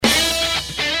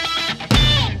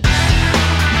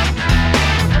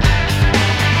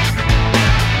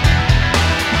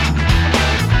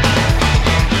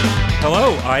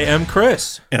I am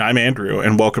Chris. And I'm Andrew,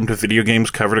 and welcome to Video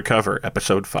Games Cover to Cover,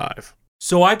 Episode 5.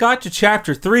 So I got to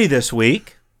Chapter 3 this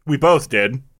week. We both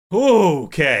did.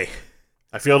 Okay.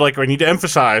 I feel like we need to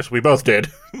emphasize we both did.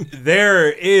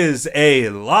 There is a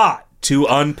lot to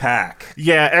unpack.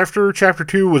 Yeah, after Chapter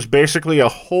 2 was basically a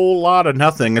whole lot of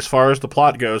nothing as far as the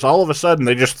plot goes. All of a sudden,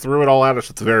 they just threw it all at us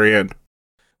at the very end.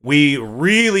 We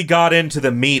really got into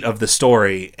the meat of the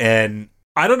story, and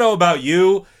I don't know about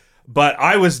you, but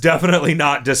I was definitely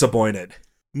not disappointed.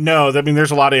 No, I mean,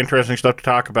 there's a lot of interesting stuff to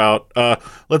talk about.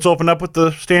 Let's open up with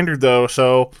the standard, though.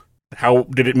 So, how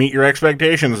did it meet your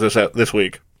expectations this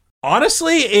week?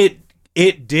 Honestly,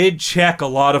 it did check a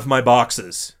lot of my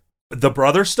boxes. The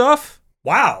brother stuff?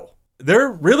 Wow. There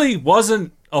really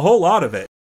wasn't a whole lot of it.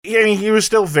 Yeah, I mean, he was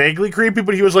still vaguely creepy,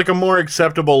 but he was like a more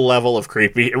acceptable level of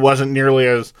creepy. It wasn't nearly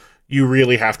as, you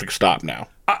really have to stop now.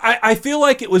 I feel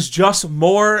like it was just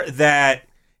more that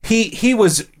he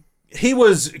was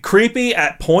creepy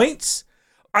at points.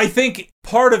 I think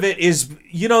part of it is,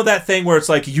 you know, that thing where it's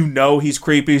like, you know he's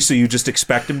creepy, so you just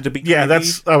expect him to be creepy? Yeah,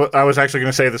 I was actually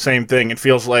going to say the same thing. It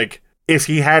feels like if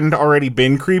he hadn't already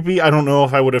been creepy, I don't know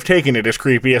if I would have taken it as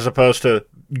creepy as opposed to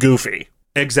goofy.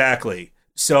 Exactly.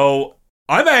 So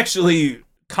I'm actually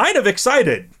kind of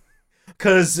excited,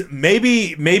 because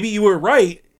maybe you were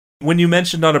right when you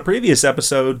mentioned on a previous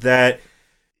episode that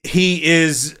he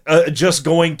is just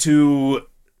going to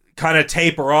kind of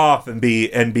taper off and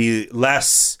be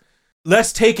less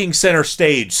taking center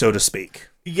stage, so to speak.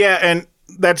 Yeah, and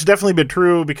that's definitely been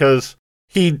true, because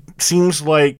he seems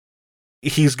like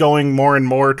he's going more and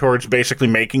more towards basically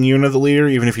making Yuna the leader,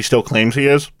 even if he still claims he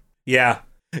is. Yeah,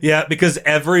 because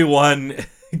everyone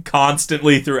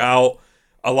constantly throughout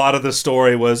a lot of the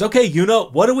story was, okay,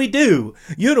 Yuna, what do we do?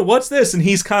 Yuna, what's this? And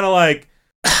he's kind of like,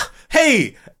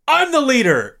 hey, I'm the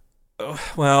leader.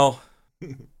 Well,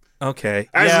 okay.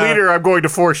 As leader, I'm going to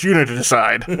force Yuna to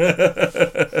decide.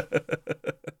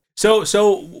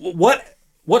 So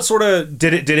what sort of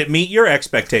did it meet your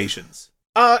expectations?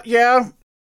 Yeah.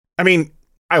 I mean,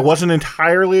 I wasn't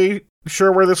entirely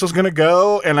sure where this was going to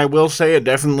go, and I will say it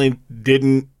definitely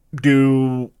didn't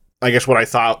do, I guess, what I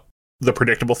thought the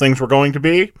predictable things were going to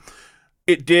be.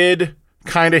 It did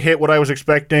kind of hit what I was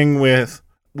expecting with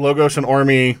Logos and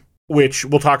Ormi, which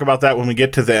we'll talk about that when we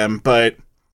get to them, but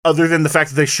other than the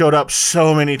fact that they showed up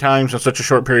so many times in such a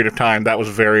short period of time, that was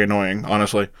very annoying,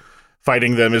 honestly.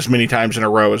 Fighting them as many times in a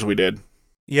row as we did.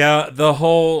 Yeah, the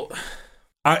whole...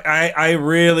 I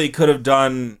really could have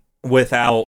done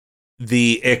without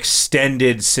the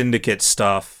extended Syndicate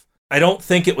stuff. I don't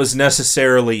think it was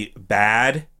necessarily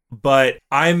bad, but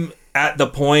I'm at the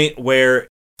point where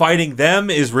fighting them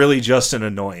is really just an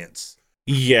annoyance.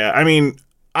 Yeah, I mean,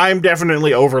 I'm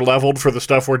definitely over-leveled for the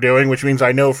stuff we're doing, which means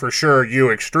I know for sure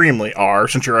you extremely are,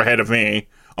 since you're ahead of me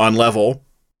on level.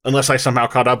 Unless I somehow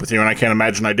caught up with you, and I can't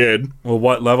imagine I did. Well,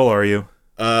 what level are you?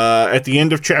 At the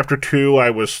end of Chapter 2, I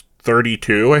was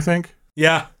 32, I think.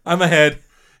 Yeah, I'm ahead.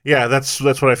 Yeah, that's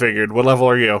what I figured. What level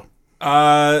are you?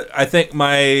 I think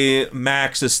my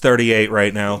max is 38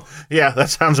 right now. Yeah, that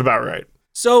sounds about right.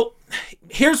 So,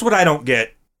 here's what I don't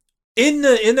get. In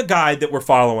the guide that we're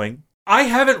following, I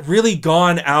haven't really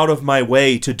gone out of my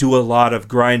way to do a lot of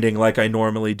grinding like I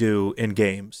normally do in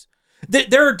games.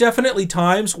 There are definitely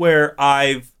times where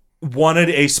I've wanted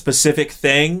a specific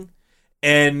thing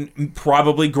and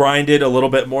probably grinded a little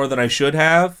bit more than I should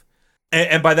have.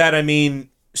 And by that I mean,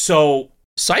 so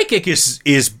Psychic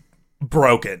is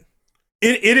broken.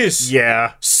 It is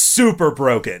super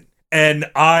broken, and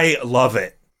I love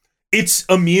it. It's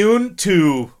immune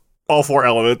to all four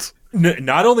elements.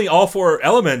 Not only all four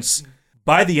elements,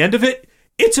 by the end of it,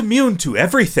 it's immune to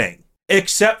everything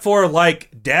except for, like,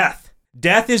 death.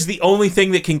 Death is the only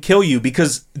thing that can kill you,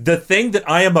 because the thing that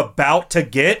I am about to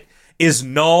get is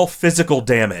null physical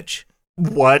damage.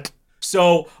 What?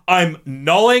 So I'm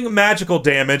nulling magical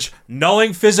damage,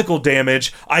 nulling physical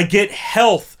damage. I get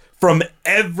health from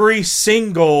every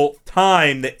single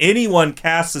time that anyone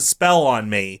casts a spell on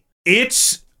me.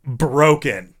 It's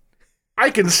broken. I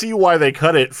can see why they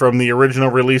cut it from the original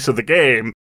release of the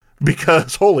game,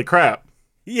 because holy crap.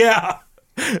 Yeah.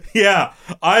 Yeah,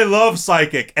 I love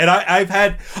Psychic, and I've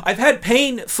had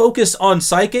pain focus on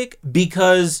Psychic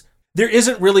because there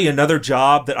isn't really another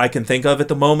job that I can think of at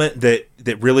the moment that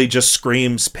really just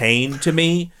screams pain to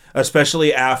me,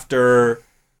 especially after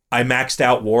I maxed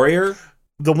out Warrior.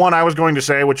 The one I was going to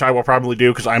say, which I will probably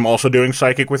do because I'm also doing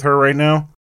Psychic with her right now,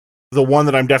 the one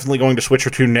that I'm definitely going to switch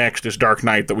her to next is Dark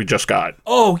Knight that we just got.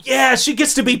 Oh, yeah, she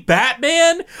gets to be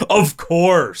Batman? Of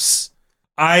course.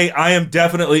 I am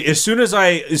definitely, as soon as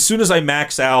I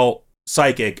max out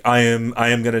Psychic, I am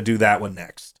going to do that one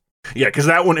next. Yeah, because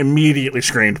that one immediately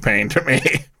screamed pain to me.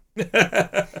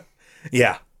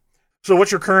 Yeah. So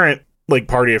what's your current like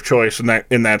party of choice in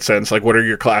that sense? Like, what are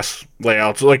your class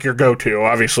layouts? Like your go-to?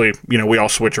 Obviously, we all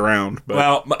switch around. But.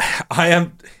 Well, I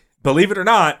am, believe it or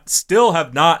not, still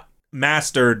have not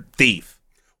mastered Thief.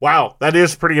 Wow, that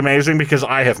is pretty amazing because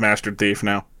I have mastered Thief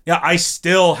now. Yeah, I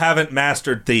still haven't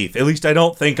mastered Thief. At least I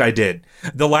don't think I did.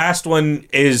 The last one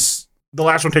takes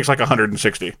like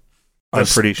 160. I'm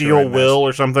pretty Steel sure. Will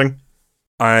or something.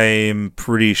 I'm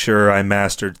pretty sure I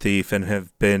mastered Thief and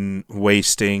have been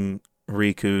wasting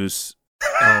Riku's.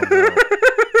 Oh, no.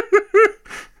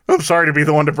 I'm sorry to be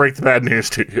the one to break the bad news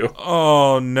to you.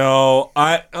 Oh no.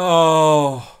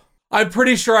 I'm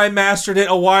pretty sure I mastered it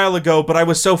a while ago, but I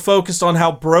was so focused on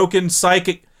how broken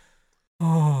Psychic.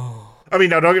 Oh. I mean,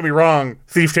 now don't get me wrong,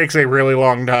 Thief takes a really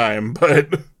long time,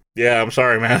 but yeah, I'm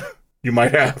sorry, man. You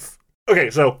might have. Okay,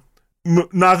 so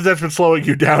not that that's been slowing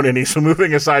you down any, so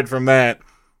moving aside from that,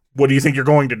 what do you think you're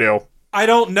going to do? I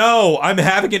don't know. I'm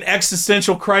having an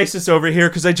existential crisis over here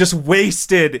because I just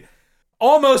wasted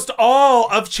almost all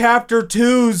of Chapter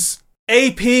 2's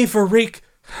AP for Rick.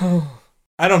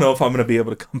 I don't know if I'm going to be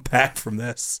able to come back from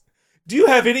this. Do you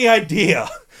have any idea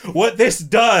what this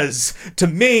does to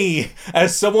me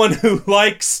as someone who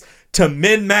likes to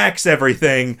min-max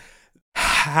everything?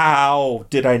 How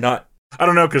did I not? I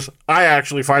don't know, because I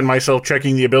actually find myself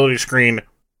checking the ability screen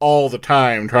all the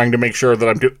time, trying to make sure that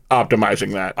I'm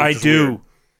optimizing that. I do, weird.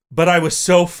 But I was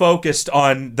so focused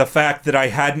on the fact that I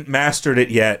hadn't mastered it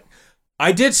yet.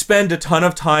 I did spend a ton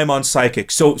of time on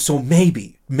Psychic, so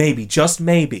maybe, just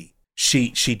maybe,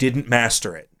 she didn't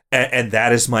master it, and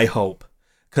that is my hope.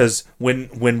 Because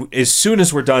when as soon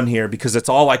as we're done here, because it's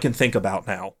all I can think about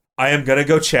now, I am gonna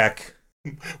go check.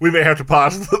 We may have to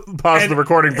pause the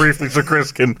recording briefly so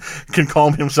Chris can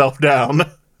calm himself down.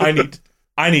 I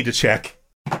need to check.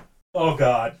 Oh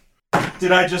God,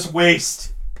 did I just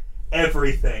waste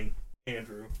everything,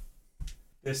 Andrew?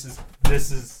 This is.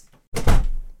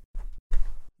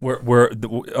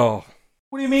 Oh.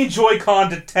 What do you mean Joy-Con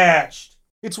detached?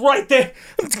 It's right there.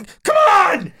 Come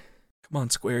on! Come on,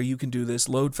 Square, you can do this.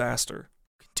 Load faster.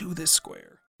 You can do this,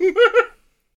 Square. I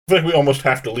think we almost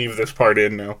have to leave this part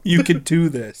in now. You can do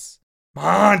this.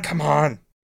 Come on.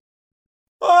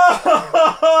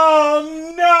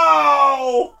 Oh,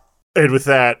 no! And with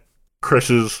that,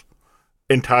 Chris's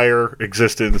entire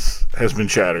existence has been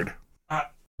shattered. I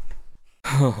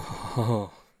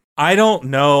don't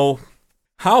know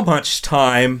how much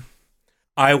time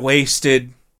I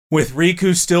wasted with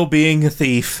Riku still being a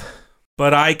thief,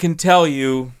 but I can tell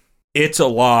you, it's a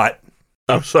lot.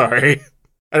 I'm sorry.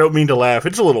 I don't mean to laugh.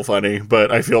 It's a little funny,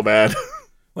 but I feel bad.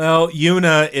 Well,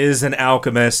 Yuna is an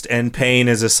alchemist, and Pain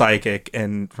is a psychic,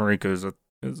 and Riku is a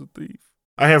thief.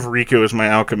 I have Riku as my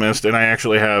alchemist, and I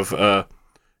actually have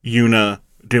Yuna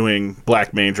doing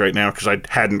Black Mage right now, because I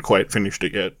hadn't quite finished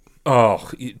it yet.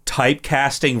 Oh,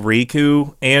 typecasting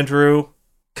Riku, Andrew?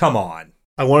 Come on.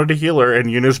 I wanted a healer, and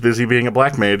Yuna's busy being a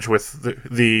Black Mage with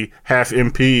the half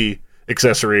MP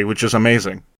accessory, which is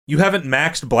amazing. You haven't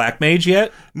maxed Black Mage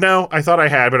yet? No, I thought I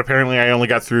had, but apparently I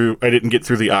didn't get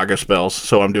through the Aga spells,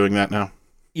 so I'm doing that now.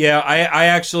 Yeah, I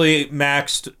actually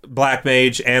maxed Black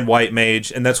Mage and White Mage,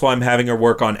 and that's why I'm having her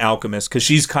work on Alchemist, because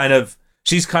she's kind of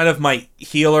my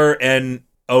healer and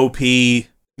OP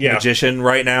magician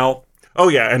right now. Oh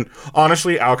yeah, and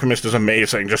honestly, Alchemist is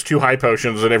amazing. Just 2 high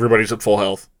potions and everybody's at full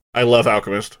health. I love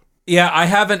Alchemist. Yeah, I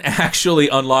haven't actually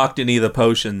unlocked any of the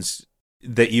potions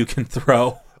that you can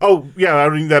throw. Oh, yeah, I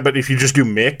don't need that, but if you just do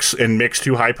mix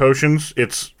 2 high potions,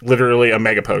 it's literally a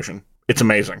mega potion. It's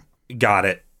amazing. Got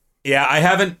it.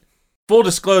 Yeah, full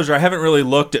disclosure, I haven't really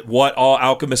looked at what all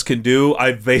Alchemists can do.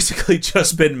 I've basically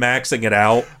just been maxing it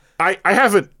out. I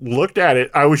haven't looked at it.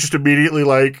 I was just immediately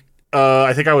like,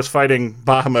 I think I was fighting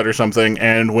Bahamut or something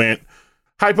and went,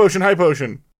 high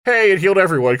potion. Hey, it healed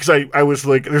everyone, because I was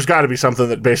like, there's got to be something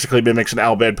that basically mimics an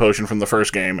Al-Bhed potion from the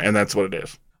first game, and that's what it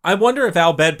is. I wonder if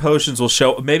Al-Bhed potions will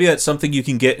show. Maybe that's something you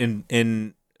can get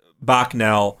in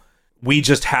Bacnel.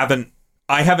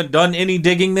 I haven't done any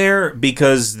digging there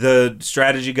because the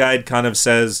strategy guide kind of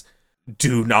says,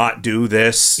 do not do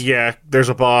this. Yeah, there's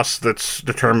a boss that's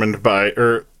determined by,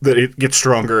 or that it gets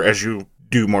stronger as you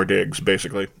do more digs,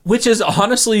 basically. Which is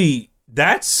honestly,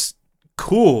 that's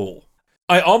cool.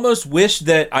 I almost wish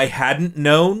that I hadn't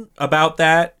known about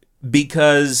that,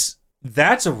 because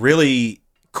that's a really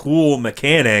cool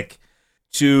mechanic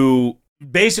to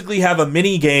basically have a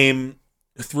mini game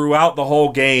throughout the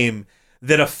whole game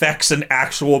that affects an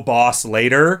actual boss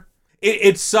later.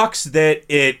 It sucks that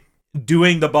it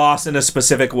doing the boss in a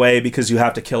specific way, because you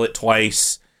have to kill it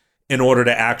twice in order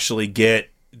to actually get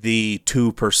the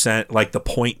 2%, like the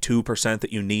 0.2%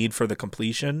 that you need for the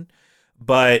completion.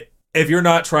 But if you're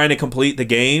not trying to complete the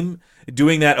game,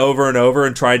 doing that over and over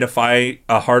and trying to fight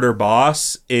a harder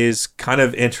boss is kind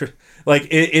of interesting. Like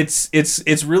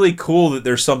it's really cool that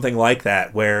there's something like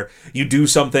that where you do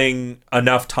something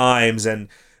enough times and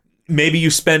maybe you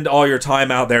spend all your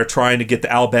time out there trying to get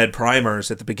the Al Bhed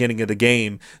primers at the beginning of the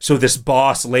game. So this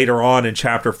boss later on in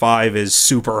chapter 5 is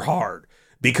super hard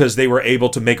because they were able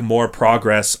to make more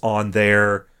progress on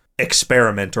their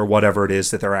experiment or whatever it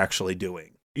is that they're actually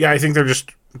doing. Yeah, I think they're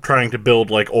just trying to build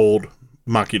like old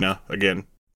Machina again.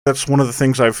 That's one of the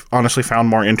things I've honestly found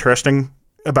more interesting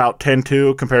about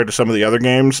 10-2 compared to some of the other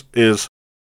games is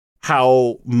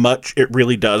how much it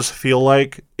really does feel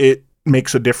like it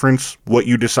makes a difference what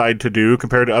you decide to do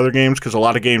compared to other games, because a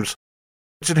lot of games,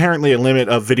 it's inherently a limit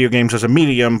of video games as a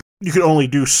medium. You can only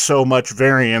do so much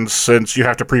variance since you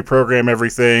have to pre-program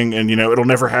everything, and it'll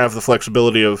never have the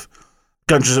flexibility of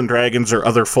Dungeons and Dragons or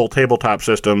other full tabletop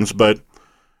systems. But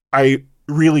I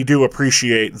really do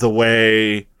appreciate the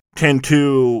way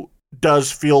 10-2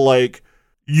 does feel like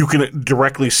you can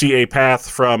directly see a path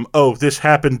from, oh, this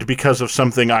happened because of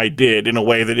something I did, in a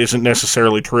way that isn't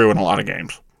necessarily true in a lot of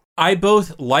games. I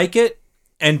both like it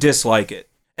and dislike it.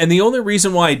 And the only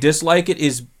reason why I dislike it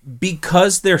is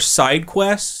because they're side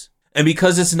quests and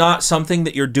because it's not something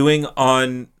that you're doing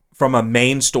from a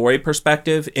main story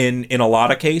perspective in a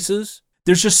lot of cases.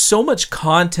 There's just so much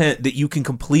content that you can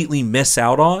completely miss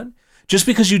out on just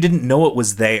because you didn't know it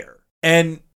was there.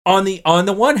 And on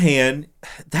the one hand,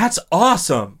 that's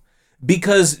awesome,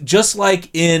 because just like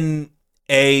in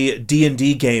a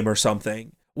D&D game or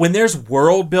something, when there's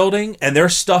world building and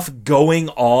there's stuff going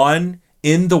on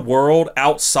in the world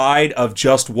outside of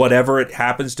just whatever it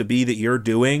happens to be that you're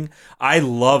doing, I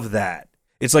love that.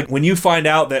 It's like when you find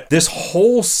out that this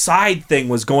whole side thing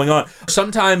was going on.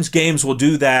 Sometimes games will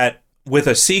do that with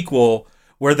a sequel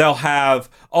where they'll have,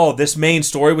 oh, this main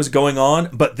story was going on,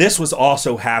 but this was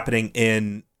also happening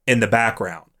in the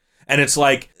background. And it's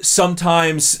like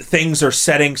sometimes things are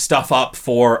setting stuff up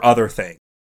for other things.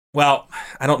 Well,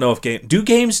 I don't know if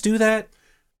games do that?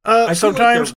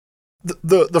 Sometimes. Like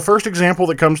the first example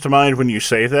that comes to mind when you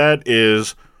say that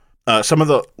is some of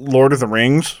the Lord of the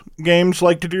Rings games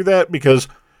like to do that, because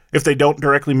if they don't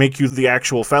directly make you the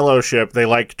actual fellowship, they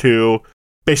like to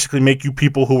basically make you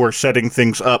people who are setting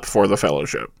things up for the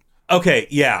fellowship. Okay,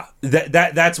 yeah.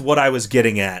 That's what I was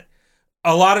getting at.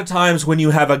 A lot of times when you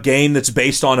have a game that's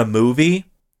based on a movie,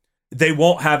 they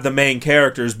won't have the main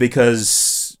characters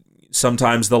because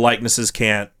sometimes the likenesses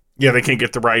can't. Yeah, they can't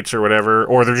get the rights or whatever,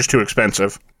 or they're just too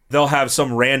expensive. They'll have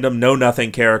some random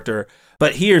know-nothing character,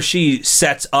 but he or she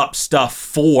sets up stuff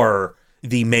for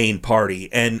the main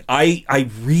party, and I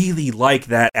really like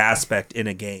that aspect in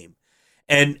a game.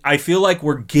 And I feel like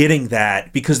we're getting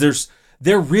that because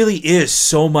there really is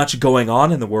so much going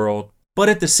on in the world, but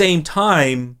at the same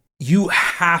time, you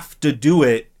have to do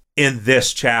it in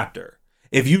this chapter.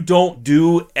 If you don't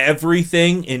do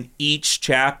everything in each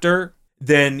chapter,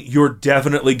 then you're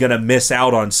definitely going to miss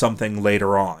out on something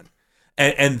later on.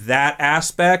 And that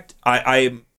aspect,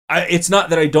 it's not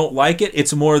that I don't like it.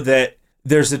 It's more that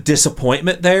there's a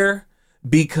disappointment there,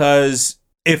 because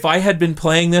if I had been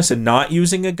playing this and not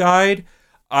using a guide,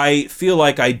 I feel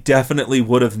like I definitely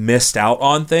would have missed out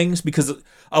on things, because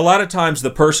a lot of times the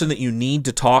person that you need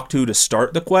to talk to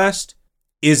start the quest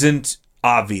isn't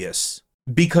obvious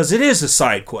because it is a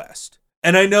side quest.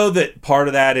 And I know that part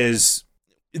of that is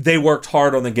they worked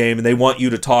hard on the game and they want you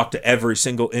to talk to every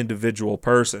single individual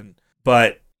person.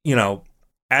 But,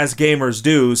 as gamers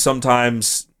do,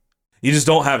 sometimes you just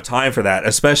don't have time for that,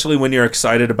 especially when you're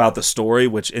excited about the story,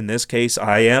 which in this case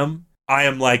I am. I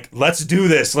am like, let's do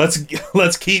this.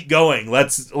 Let's keep going.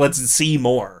 Let's see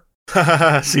more.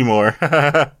 See more.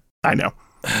 I know.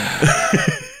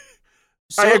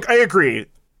 I agree.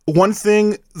 One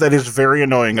thing that is very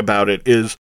annoying about it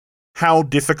is how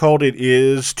difficult it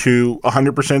is to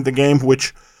 100% the game,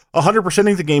 which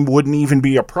 100%ing the game wouldn't even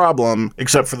be a problem,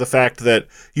 except for the fact that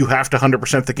you have to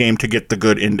 100% the game to get the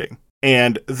good ending.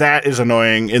 And that is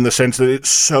annoying in the sense that it's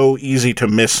so easy to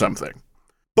miss something.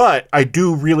 But I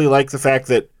do really like the fact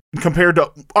that compared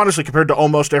to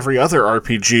almost every other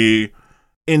RPG,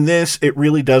 in this, it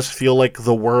really does feel like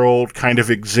the world kind of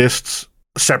exists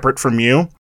separate from you.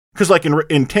 Because like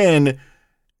in 10,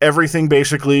 everything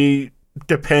basically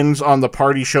depends on the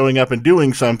party showing up and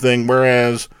doing something,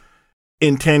 whereas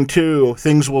in 10-2,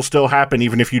 things will still happen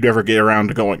even if you'd ever get around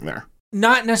to going there.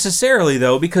 Not necessarily,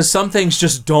 though, because some things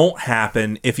just don't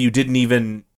happen if you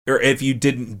didn't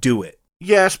do it.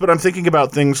 Yes, but I'm thinking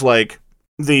about things like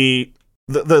the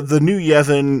the New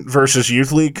Yevon versus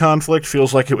Youth League conflict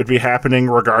feels like it would be happening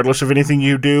regardless of anything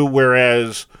you do,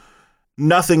 whereas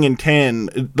nothing in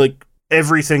 10, like,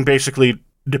 everything basically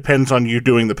depends on you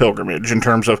doing the pilgrimage in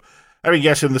terms of, I mean,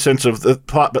 yes, in the sense of the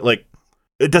plot, but, like,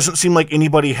 it doesn't seem like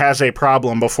anybody has a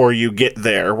problem before you get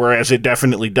there, whereas it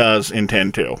definitely does in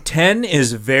 10-2. 10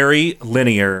 is very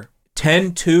linear.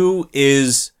 10-2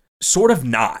 is sort of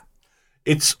not.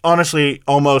 It's honestly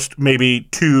almost maybe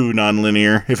too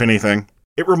nonlinear, if anything.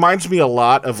 It reminds me a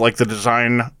lot of, like, the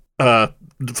design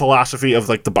philosophy of,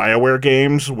 like, the BioWare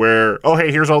games where, oh,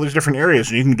 hey, here's all these different areas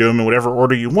and you can do them in whatever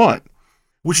order you want,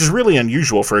 which is really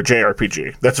unusual for a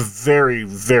JRPG. That's very,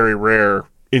 very rare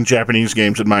in Japanese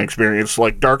games in my experience.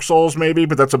 Like Dark Souls maybe,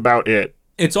 but that's about it.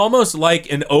 It's almost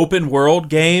like an open world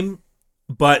game,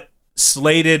 but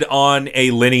slated on a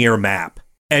linear map.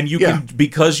 And you can,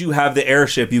 because you have the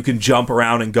airship, you can jump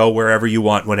around and go wherever you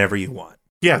want, whenever you want.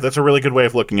 Yeah, that's a really good way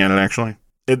of looking at it, actually.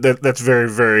 That's very,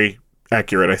 very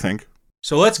accurate, I think.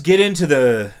 So let's get into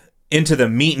the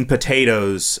meat and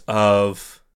potatoes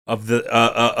of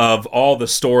all the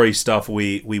story stuff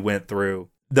we went through.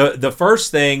 The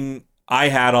first thing I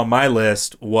had on my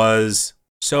list was,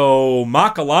 so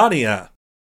Macalania,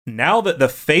 now that the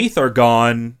Faith are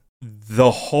gone,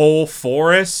 the whole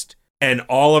forest and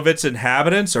all of its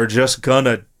inhabitants are just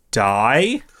gonna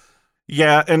die?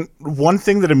 Yeah, and one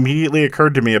thing that immediately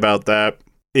occurred to me about that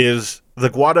is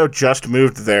the Guado just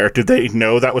moved there. Did they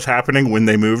know that was happening when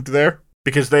they moved there?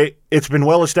 Because it's been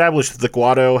well established that the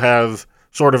Guado have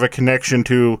sort of a connection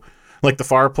to, like, the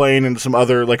Far Plane and some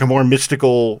other, like, a more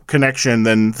mystical connection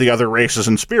than the other races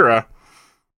in Spira.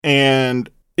 And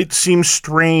it seems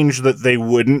strange that they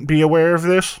wouldn't be aware of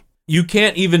this. You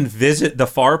can't even visit the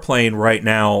Far Plane right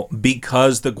now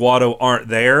because the Guado aren't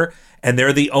there, and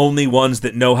they're the only ones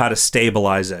that know how to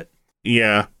stabilize it.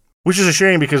 Yeah, which is a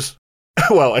shame because,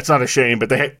 well, it's not a shame,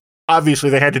 but obviously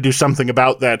they had to do something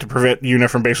about that to prevent Yuna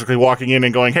from basically walking in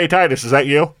and going, "Hey, Tidus, is that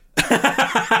you?"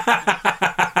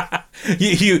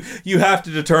 You have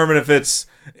to determine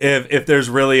if there's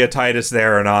really a Tidus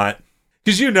there or not,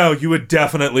 because you would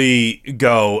definitely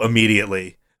go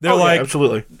immediately. They're like, yeah,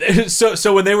 absolutely.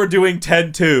 So when they were doing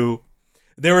 10-2,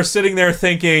 they were sitting there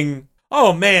thinking,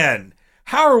 "Oh man,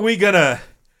 how are we gonna?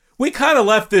 We kind of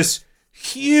left this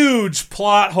huge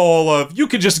plot hole of you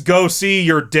can just go see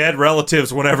your dead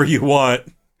relatives whenever you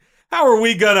want. How are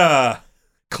we gonna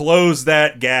close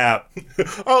that gap?"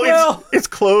 It's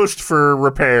closed for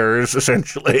repairs,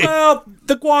 essentially. Well,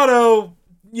 the Guado,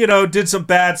 did some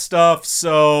bad stuff,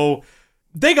 so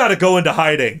they got to go into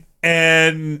hiding,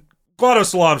 and Guado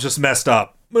Salam's just messed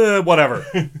up. Whatever.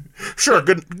 Sure,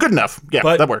 good enough. Yeah,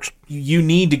 but that works. You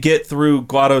need to get through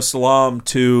Guado Salam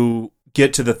to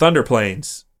get to the Thunder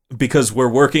Plains, because we're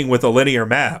working with a linear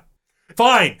map.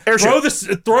 Fine. Airship.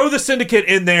 Throw the Syndicate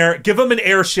in there, give them an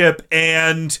airship,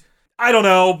 and I don't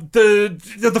know,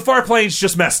 the Far Plains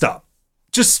just messed up.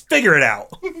 Just figure it out.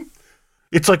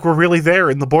 It's like we're really there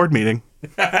in the board meeting.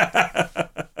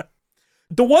 The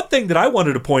one thing that I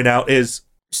wanted to point out is,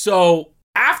 so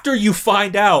after you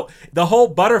find out the whole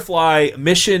butterfly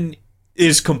mission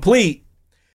is complete,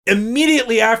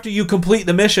 immediately after you complete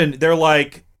the mission, they're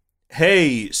like,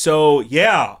 "Hey, so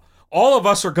yeah, all of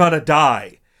us are gonna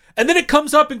die." And then it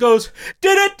comes up and goes,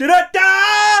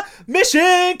 "Da-da-da-da-da!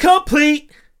 Mission complete!"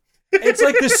 It's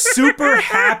like this super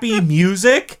happy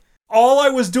music. All I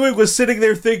was doing was sitting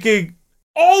there thinking,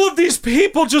 all of these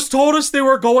people just told us they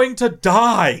were going to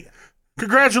die.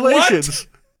 Congratulations. What?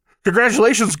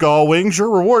 Congratulations, Gallwings.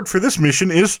 Your reward for this mission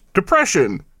is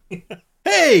depression.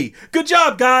 Hey, good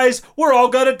job, guys. We're all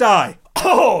gonna die.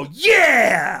 Oh,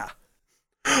 yeah!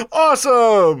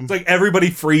 Awesome! It's like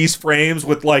everybody freeze frames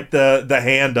with, like, the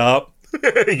hand up.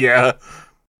 Yeah.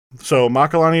 So,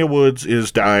 Macalania Woods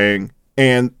is dying,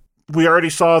 and we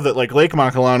already saw that, like, Lake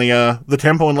Macalania, the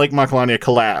temple in Lake Macalania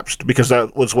collapsed, because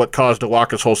that was what caused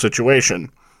Awaka's whole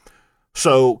situation.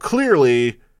 So,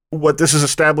 clearly, what this is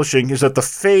establishing is that the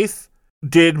Faith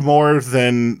did more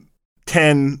than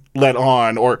 10 let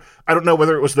on, or I don't know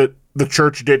whether it was that the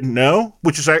church didn't know,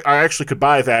 which is, I actually could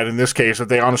buy that in this case, that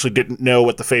they honestly didn't know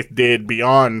what the Faith did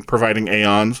beyond providing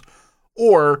aeons,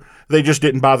 or they just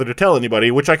didn't bother to tell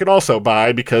anybody, which I could also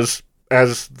buy because,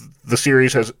 as the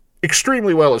series has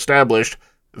extremely well established,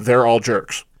 they're all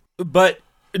jerks. But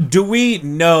do we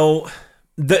know,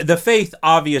 the Faith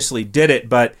obviously did it,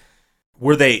 but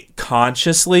were they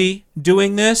consciously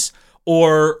doing this,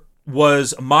 or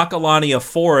was Macalania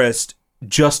Forest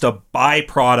just a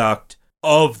byproduct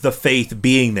of the Faith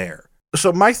being there?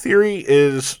 So my theory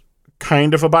is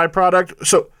kind of a byproduct.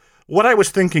 So what I was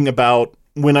thinking about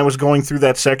when I was going through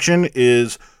that section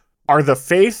is, are the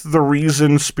Faith the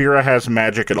reason Spira has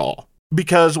magic at all?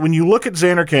 Because when you look at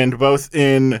Zanarkand, both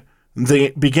in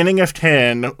the beginning of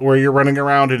 10, where you're running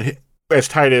around as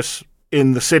Tidus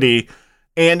in the city,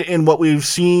 and in what we've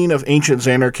seen of ancient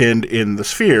Zanarkand in the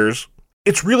Spheres,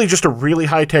 it's really just a really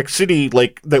high-tech city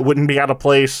like that wouldn't be out of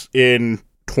place in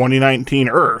 2019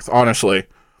 Earth, honestly.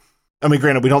 I mean,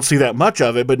 granted, we don't see that much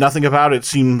of it, but nothing about it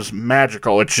seems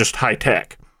magical. It's just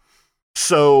high-tech.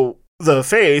 So the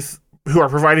Faith, who are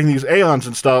providing these Aeons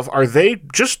and stuff, are they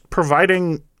just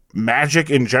providing magic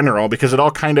in general? Because it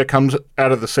all kind of comes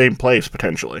out of the same place,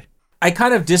 potentially. I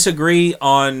kind of disagree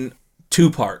on two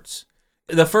parts.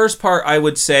 The first part, I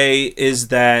would say, is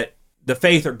that the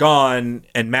Faith are gone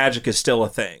and magic is still a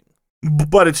thing.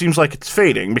 But it seems like it's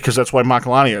fading, because that's why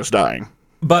Macalania is dying.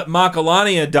 But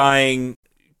Macalania dying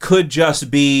could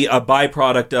just be a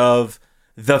byproduct of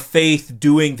the Faith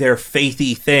doing their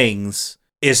faithy things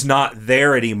is not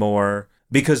there anymore,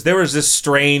 because there was this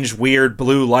strange, weird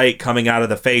blue light coming out of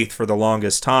the Faith for the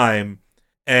longest time,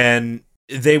 and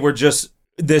they were just...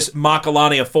 This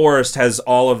Macalania forest has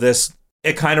all of this...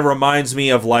 It kind of reminds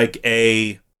me of like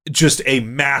just a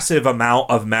massive amount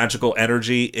of magical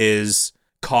energy is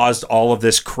caused all of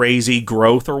this crazy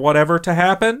growth or whatever to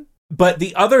happen. But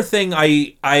the other thing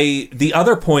the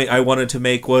other point I wanted to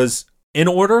make was, in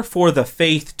order for the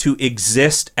Faith to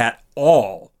exist at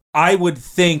all, I would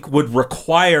think would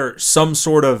require some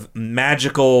sort of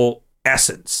magical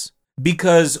essence.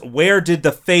 Because where did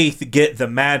the Faith get the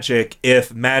magic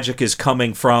if magic is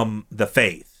coming from the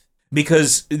Faith?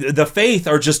 Because the Faith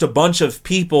are just a bunch of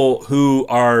people who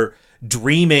are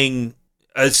dreaming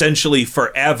essentially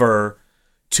forever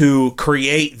to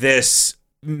create this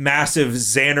massive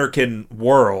Zanarkand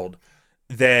world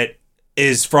that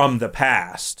is from the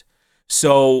past.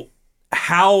 So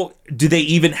how do they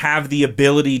even have the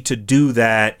ability to do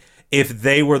that if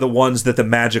they were the ones that the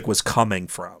magic was coming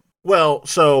from? Well,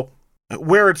 so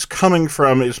where it's coming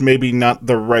from is maybe not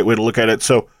the right way to look at it.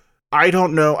 So I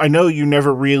don't know. I know you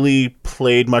never really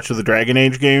played much of the Dragon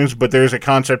Age games, but there's a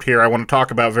concept here I want to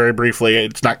talk about very briefly.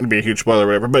 It's not going to be a huge spoiler or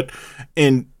whatever, but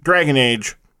in Dragon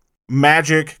Age,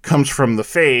 magic comes from the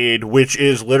Fade, which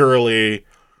is literally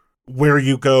where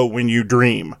you go when you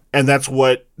dream. And that's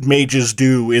what mages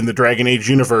do in the Dragon Age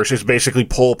universe, is basically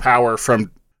pull power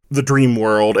from the dream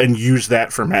world and use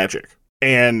that for magic.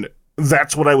 And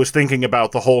that's what I was thinking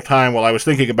about the whole time while I was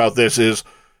thinking about this is,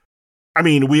 I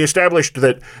mean, we established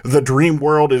that the dream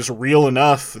world is real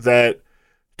enough that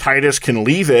Tidus can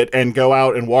leave it and go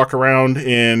out and walk around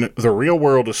in the real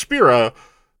world of Spira.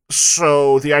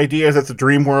 So the idea that the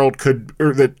dream world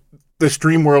that this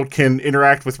dream world can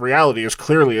interact with reality is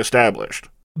clearly established.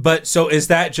 But so is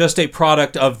that just a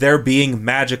product of there being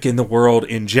magic in the world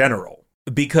in general?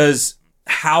 Because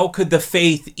how could the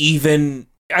Faith even...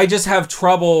 I just have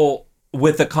trouble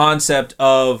with the concept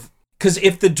of... Because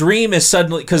if the dream is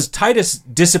suddenly... Because Tidus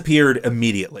disappeared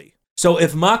immediately. So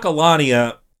if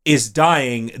Macalania is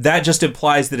dying, that just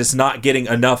implies that it's not getting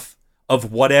enough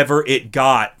of whatever it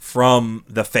got from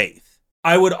the Faith.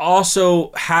 I would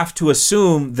also have to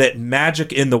assume that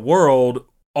magic in the world,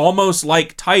 almost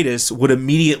like Tidus, would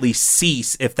immediately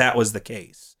cease if that was the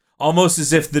case. Almost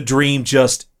as if the dream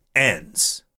just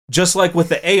ends. Just like with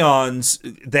the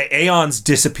Aeons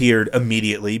disappeared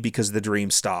immediately because the dream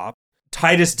stopped.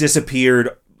 Tidus disappeared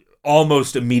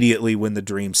almost immediately when the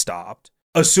dream stopped,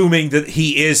 assuming that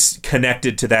he is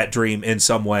connected to that dream in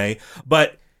some way.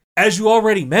 But as you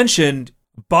already mentioned,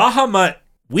 Bahamut,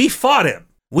 we fought him.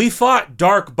 We fought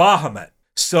Dark Bahamut.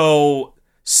 So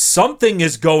something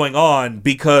is going on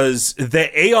because the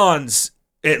Aeons,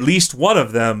 at least one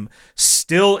of them,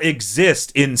 still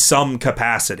exist in some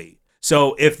capacity.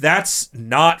 So if that's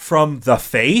not from the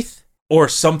Faith or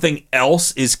something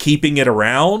else is keeping it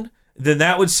around, then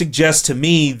that would suggest to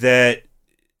me that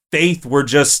Faith were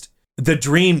just... The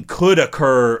dream could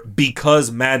occur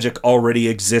because magic already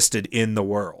existed in the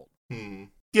world.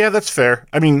 Yeah, that's fair.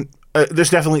 I mean, this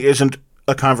definitely isn't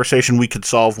a conversation we could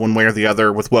solve one way or the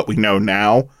other with what we know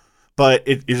now, but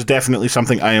it is definitely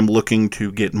something I am looking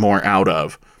to get more out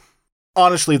of.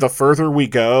 Honestly, the further we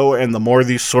go and the more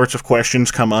these sorts of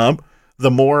questions come up,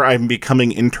 the more I'm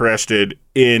becoming interested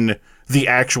in the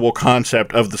actual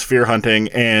concept of the sphere hunting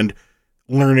and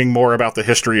learning more about the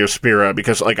history of Spira,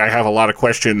 because I have a lot of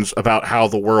questions about how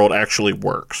the world actually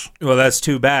works. Well, that's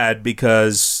too bad,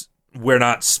 because we're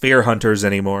not sphere hunters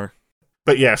anymore.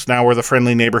 But yes, now we're the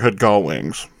friendly neighborhood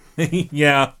Gullwings.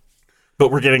 Yeah.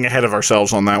 But we're getting ahead of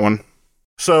ourselves on that one.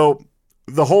 So,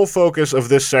 the whole focus of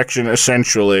this section,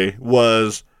 essentially,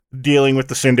 was dealing with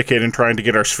the Syndicate and trying to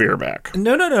get our sphere back.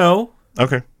 No.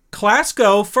 Okay. Class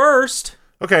go first.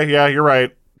 Okay, yeah, you're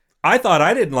right. I thought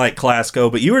I didn't like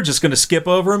Clasko, but you were just going to skip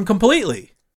over him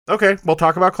completely. Okay, we'll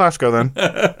talk about Clasko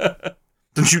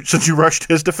then. Since you rushed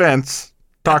his defense,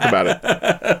 talk about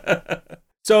it.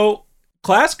 So,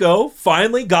 Clasko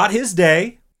finally got his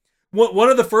day. One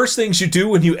of the first things you do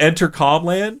when you enter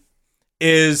Comland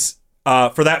is,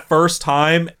 for that first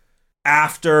time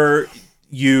after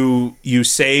you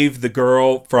save the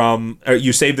girl and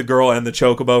the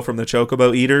Chocobo from the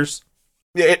Chocobo Eaters.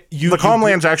 The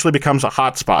Comlands actually becomes a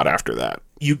hotspot after that.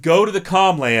 You go to the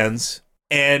Comlands,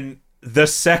 and the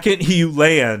second you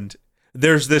land,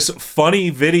 there's this funny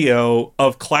video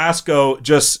of Clasko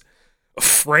just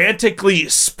frantically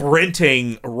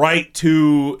sprinting right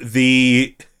to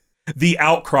the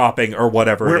outcropping or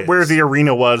whatever it is. Where the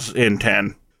arena was in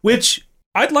 10. Which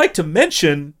I'd like to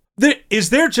mention, is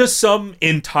there just some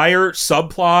entire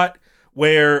subplot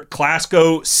where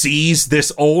Clasko sees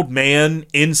this old man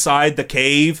inside the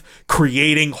cave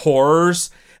creating horrors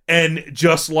and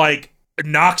just like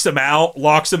knocks him out,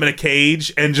 locks him in a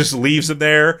cage, and just leaves him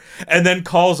there, and then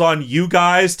calls on you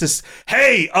guys to,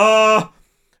 hey,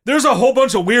 there's a whole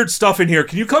bunch of weird stuff in here.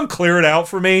 Can you come clear it out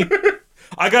for me?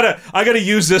 I gotta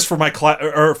use this for my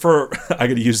I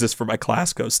gotta use this for my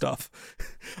Clasko stuff.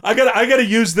 I gotta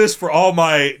use this for all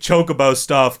my Chocobo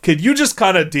stuff. Could you just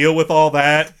kind of deal with all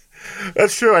that?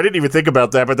 That's true. I didn't even think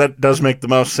about that, but that does make the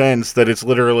most sense. That it's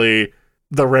literally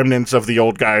the remnants of the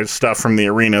old guy's stuff from the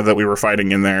arena that we were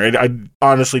fighting in there. I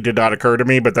honestly did not occur to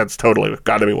me, but that's totally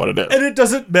got to be what it is. And it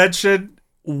doesn't mention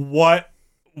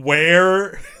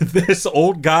where this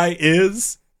old guy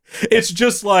is. It's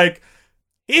just like,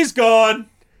 he's gone.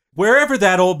 Wherever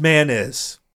that old man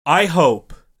is, I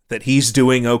hope that he's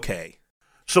doing okay.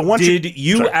 So once did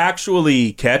you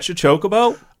actually catch a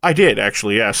Chocobo? I did,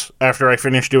 actually, yes. After I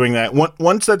finished doing that.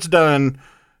 Once that's done,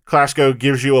 Clasko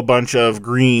gives you a bunch of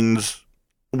greens,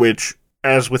 which,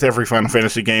 as with every Final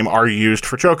Fantasy game, are used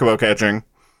for Chocobo catching.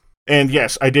 And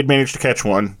yes, I did manage to catch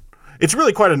one. It's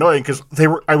really quite annoying, because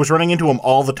I was running into them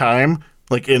all the time,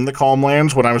 like in the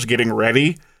Calmlands when I was getting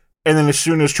ready. And then as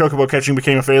soon as Chocobo catching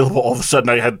became available, all of a sudden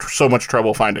I had so much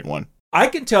trouble finding one. I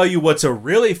can tell you what's a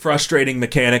really frustrating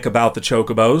mechanic about the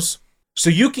Chocobos. So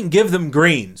you can give them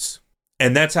greens,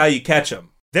 and that's how you catch them.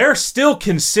 They're still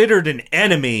considered an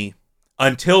enemy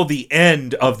until the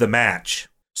end of the match.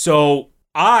 So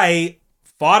I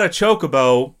fought a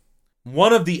Chocobo.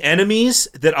 One of the enemies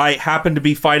that I happened to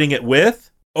be fighting it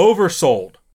with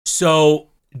oversold. So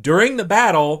during the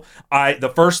battle,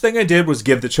 the first thing I did was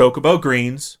give the Chocobo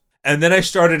greens, and then I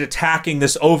started attacking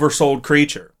this oversold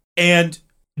creature. And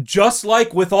just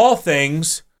like with all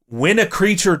things, when a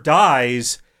creature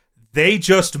dies, they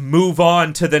just move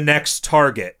on to the next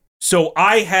target. So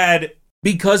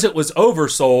because it was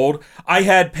oversold, I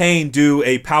had Pain do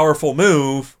a powerful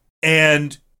move,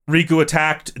 and Riku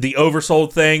attacked the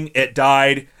oversold thing, it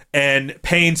died, and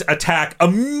Pain's attack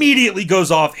immediately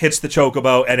goes off, hits the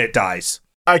Chocobo, and it dies.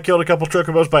 I killed a couple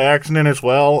Chocobos by accident as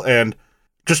well, and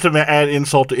just to add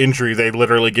insult to injury, they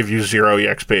literally give you 0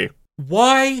 EXP.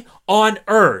 Why on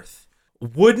earth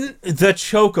wouldn't the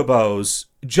Chocobos,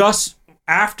 just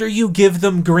after you give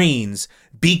them greens,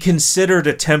 be considered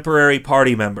a temporary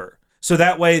party member? So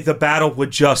that way the battle would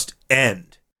just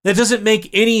end. That doesn't make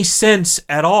any sense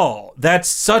at all. That's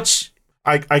such...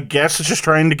 I guess it's just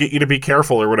trying to get you to be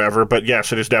careful or whatever, but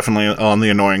yes, it is definitely on the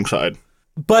annoying side.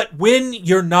 But when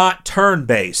you're not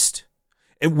turn-based,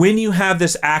 and when you have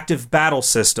this active battle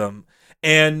system,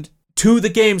 and to the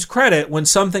game's credit, when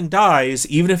something dies,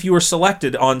 even if you were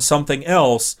selected on something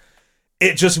else,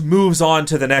 it just moves on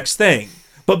to the next thing.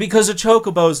 But because a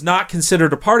Chocobo is not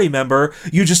considered a party member,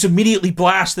 you just immediately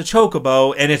blast the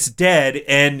Chocobo and it's dead,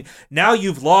 and now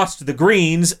you've lost the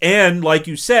greens, and like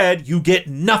you said, you get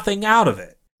nothing out of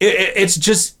it.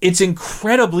 It's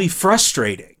incredibly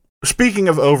frustrating. Speaking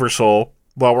of Oversoul,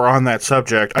 while we're on that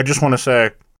subject, I just want to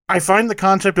say, I find the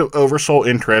concept of Oversoul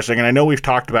interesting, and I know we've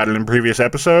talked about it in previous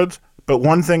episodes, but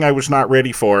one thing I was not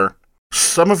ready for,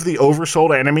 some of the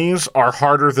Oversouled enemies are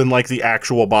harder than, like, the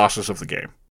actual bosses of the game.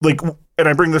 Like, and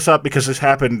I bring this up because this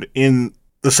happened in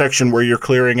the section where you're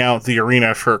clearing out the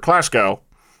arena for Clasko.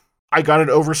 I got an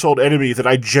Oversouled enemy that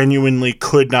I genuinely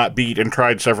could not beat and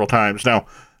tried several times. Now,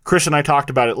 Chris and I talked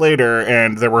about it later,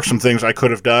 and there were some things I could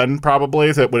have done,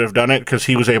 probably, that would have done it, because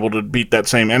he was able to beat that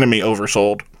same enemy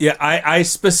Oversouled. Yeah, I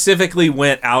specifically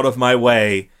went out of my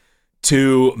way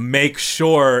to make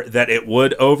sure that it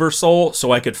would Oversoul,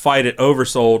 so I could fight it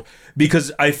Oversouled,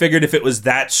 because I figured if it was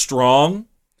that strong,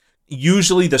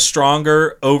 usually the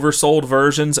stronger Oversouled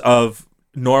versions of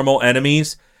normal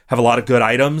enemies have a lot of good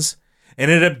items,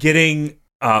 and ended up getting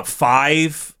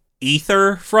 5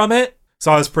 ether from it.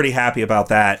 So I was pretty happy about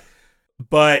that.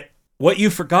 But what you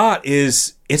forgot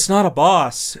is it's not a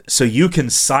boss, so you can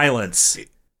silence.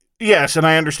 Yes, and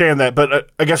I understand that,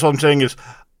 but I guess what I'm saying is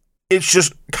it's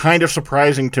just kind of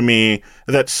surprising to me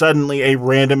that suddenly a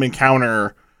random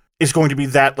encounter is going to be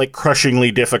that, like,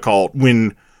 crushingly difficult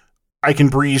when I can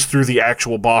breeze through the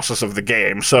actual bosses of the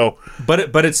game. So,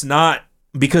 but it's not,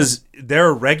 because there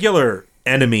are regular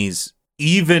enemies,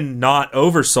 even not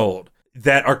oversold,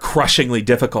 that are crushingly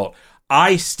difficult.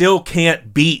 I still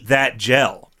can't beat that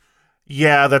gel.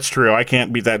 Yeah, that's true. I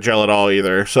can't beat that gel at all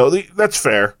either. So that's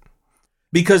fair.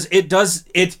 Because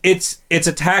its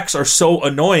attacks are so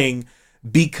annoying,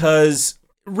 because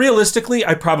realistically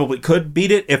I probably could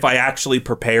beat it if I actually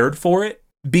prepared for it,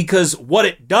 because what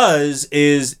it does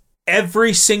is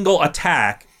every single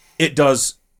attack, it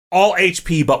does all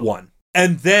HP but one,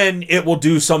 and then it will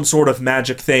do some sort of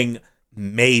magic thing,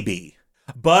 maybe.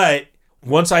 But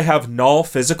once I have null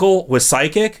physical with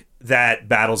psychic, that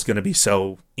battle's going to be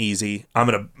so easy. I'm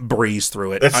going to breeze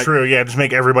through it. That's true. Yeah, just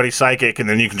make everybody psychic, and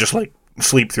then you can just, like,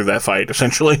 sleep through that fight,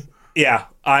 essentially. Yeah,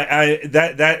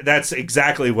 that's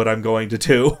exactly what I'm going to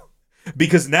do,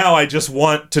 because now I just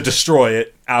want to destroy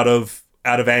it out of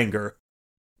anger.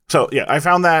 So yeah, I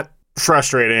found that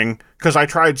frustrating because I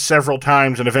tried several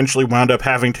times and eventually wound up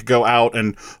having to go out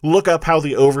and look up how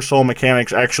the oversoul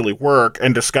mechanics actually work,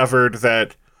 and discovered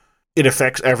that it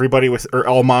affects everybody or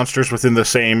all monsters within the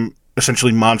same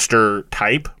essentially monster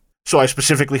type. So I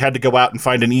specifically had to go out and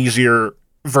find an easier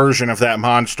version of that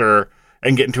monster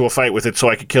and get into a fight with it so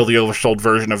I could kill the oversold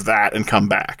version of that and come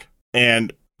back.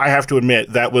 And I have to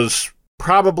admit, that was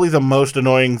probably the most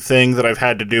annoying thing that I've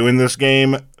had to do in this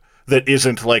game that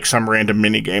isn't like some random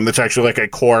minigame. That's actually like a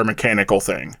core mechanical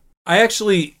thing.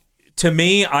 To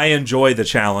me, I enjoy the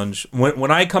challenge.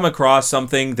 When I come across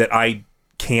something that I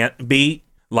can't beat,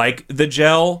 like the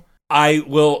gel, I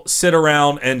will sit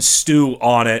around and stew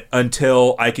on it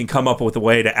until I can come up with a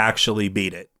way to actually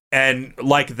beat it. And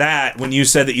like that, when you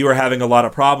said that you were having a lot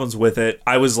of problems with it,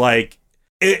 I was like,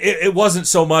 it wasn't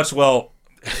so much, well,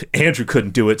 Andrew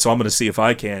couldn't do it, so I'm going to see if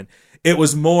I can. It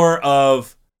was more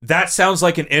of, that sounds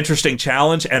like an interesting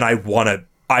challenge, and I want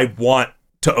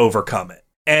to overcome it.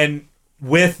 And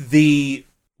with the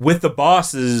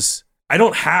bosses, I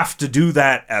don't have to do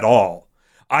that at all.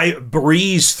 I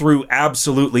breeze through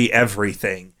absolutely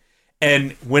everything.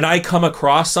 And when I come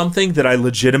across something that I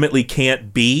legitimately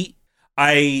can't beat,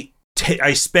 I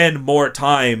spend more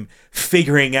time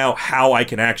figuring out how I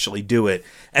can actually do it.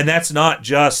 And that's not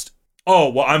just, oh,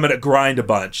 well, I'm going to grind a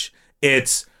bunch.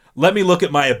 It's, let me look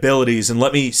at my abilities and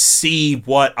let me see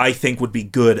what I think would be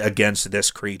good against this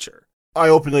creature. I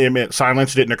openly admit,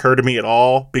 silence didn't occur to me at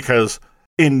all, because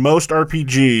in most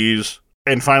RPGs,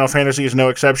 and Final Fantasy is no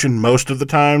exception, most of the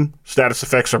time, status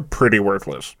effects are pretty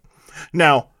worthless.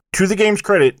 Now, to the game's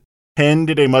credit, 10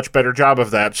 did a much better job of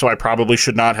that, so I probably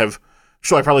should have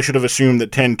assumed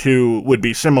that 10-2 would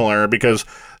be similar, because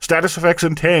status effects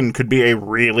in 10 could be a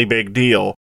really big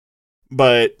deal.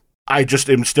 But I just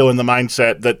am still in the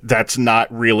mindset that that's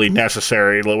not really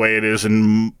necessary the way it is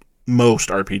in most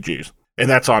RPGs. And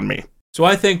that's on me. So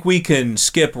I think we can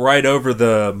skip right over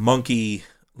the monkey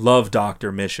love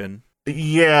doctor mission.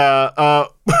 Yeah,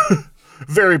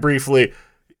 very briefly.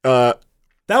 That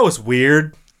was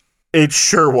weird. It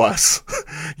sure was.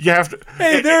 You have to.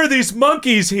 Hey, there are these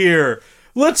monkeys here.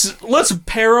 Let's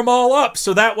pair them all up,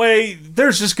 so that way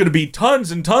there's just going to be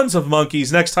tons and tons of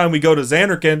monkeys next time we go to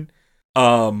Zanarkand.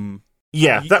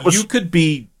 Yeah, that was. You could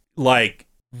be like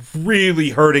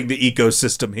really hurting the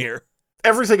ecosystem here.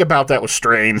 Everything about that was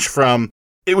strange.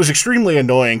 It was extremely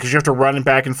annoying because you have to run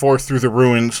back and forth through the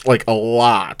ruins like a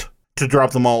lot to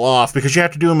drop them all off, because you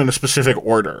have to do them in a specific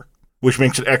order, which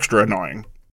makes it extra annoying.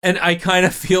 And I kind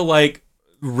of feel like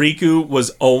Riku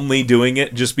was only doing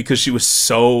it just because she was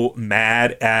so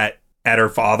mad at her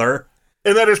father.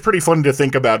 And that is pretty funny to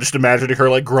think about, just imagining her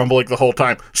like grumbling the whole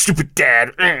time. Stupid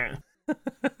dad.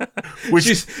 Which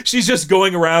she's just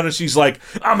going around and she's like,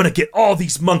 I'm gonna get all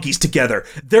these monkeys together.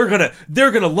 They're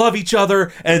gonna love each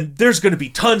other, and there's gonna be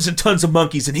tons and tons of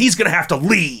monkeys, and he's gonna have to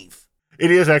leave. It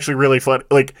is actually really fun.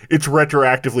 Like, it's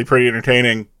retroactively pretty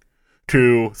entertaining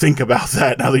to think about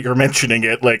that now that you're mentioning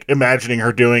it, like imagining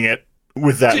her doing it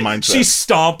with that mindset. She's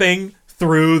stomping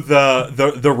through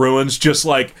the ruins, just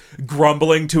like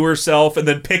grumbling to herself, and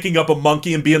then picking up a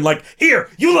monkey and being like, here,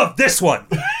 you love this one.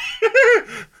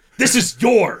 This is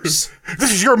yours.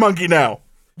 This is your monkey now.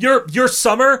 Your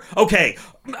summer? Okay.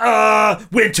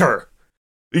 Winter.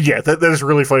 Yeah, that is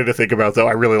really funny to think about, though.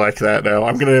 I really like that now.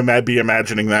 I'm going to be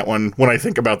imagining that one when I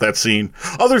think about that scene.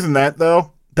 Other than that,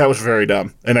 though, that was very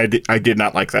dumb, and I did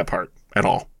not like that part at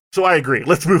all. So I agree.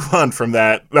 Let's move on from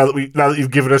that. Now that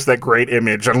you've given us that great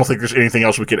image, I don't think there's anything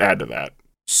else we could add to that.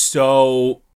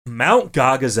 So, Mount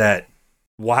Gagazet.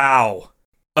 Wow.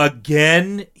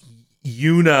 Again,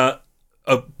 Yuna,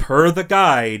 per the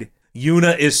guide,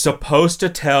 Yuna is supposed to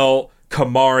tell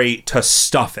Kamari to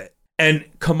stuff it. And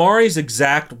Kamari's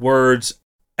exact words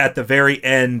at the very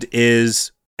end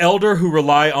is, elder who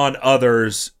rely on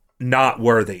others, not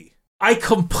worthy. I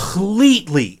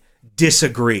completely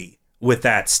disagree with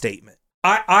that statement.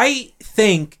 I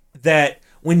think that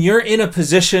when you're in a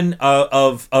position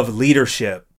of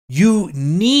leadership, you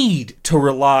need to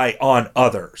rely on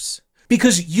others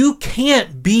because you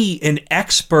can't be an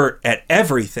expert at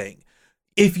everything.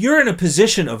 If you're in a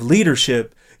position of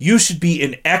leadership, you should be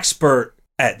an expert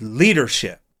at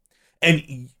leadership.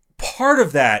 And part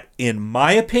of that, in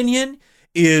my opinion,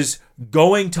 is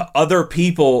going to other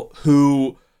people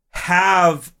who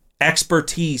have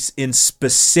expertise in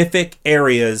specific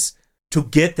areas to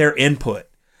get their input,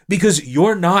 because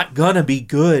you're not gonna be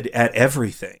good at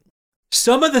everything.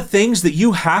 Some of the things that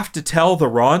you have to tell the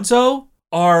Ronso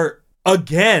are,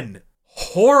 again,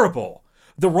 horrible.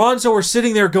 The Ronso are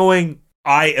sitting there going,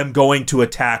 I am going to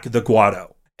attack the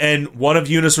Guado. And one of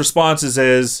Yuna's responses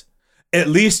is, at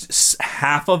least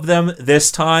half of them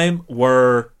this time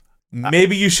were,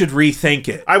 maybe you should rethink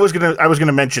it. I was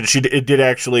gonna mention it did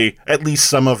actually, at least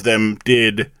some of them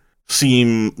did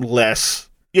seem less,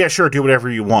 yeah, sure, do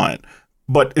whatever you want,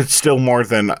 but it's still more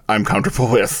than I'm comfortable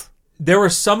with. There were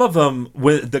some of them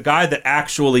with the guy that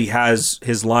actually has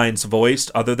his lines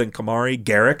voiced, other than Kamari,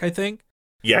 Garrick, I think.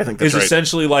 Yeah, I think that's right. Is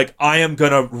essentially like, I am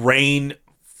gonna rain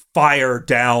fire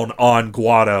down on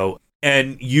Guado,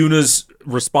 and Yuna's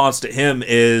response to him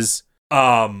is,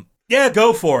 yeah,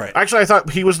 go for it. Actually, I thought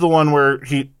he was the one where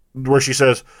she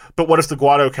says, but what if the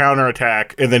Guado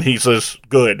counterattack? And then he says,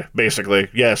 good, basically.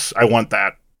 Yes, I want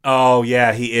that. Oh,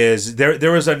 yeah, he is.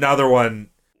 There was another one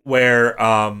where,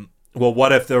 well,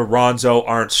 what if the Ronso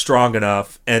aren't strong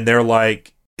enough? And they're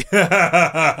like,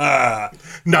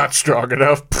 not strong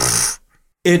enough.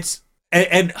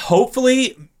 And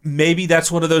hopefully, maybe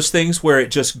that's one of those things where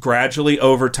it just gradually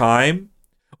over time,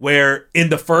 where in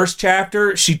the first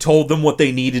chapter, she told them what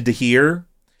they needed to hear.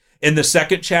 In the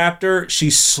second chapter,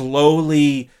 she's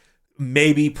slowly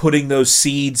maybe putting those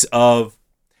seeds of,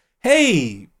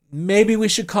 hey, maybe we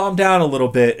should calm down a little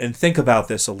bit and think about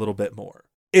this a little bit more.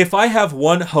 If I have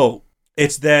one hope,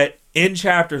 it's that in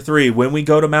chapter 3, when we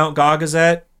go to Mount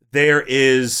Gagazet, there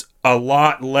is a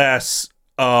lot less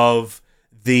of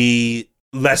the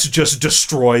let's just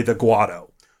destroy the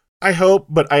Guado. I hope,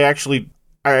 but I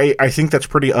think that's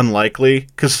pretty unlikely,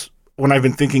 because when I've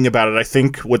been thinking about it, I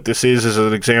think what this is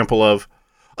an example of,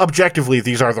 objectively,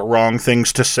 these are the wrong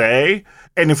things to say,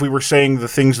 and if we were saying the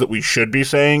things that we should be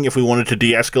saying, if we wanted to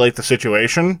de-escalate the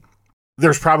situation,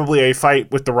 there's probably a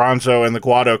fight with the Ronso and the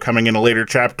Guado coming in a later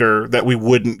chapter that we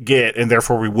wouldn't get, and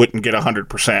therefore we wouldn't get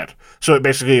 100%. So it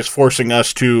basically is forcing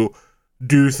us to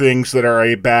do things that are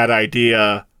a bad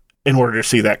idea in order to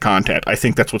see that content. I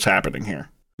think that's what's happening here.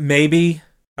 Maybe.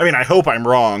 I mean, I hope I'm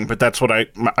wrong, but that's what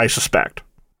I suspect.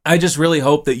 I just really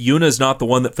hope that Yuna's not the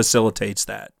one that facilitates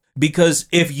that. Because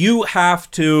if you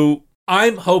have to,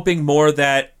 I'm hoping more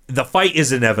that the fight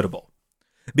is inevitable.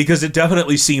 Because it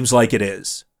definitely seems like it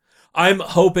is. I'm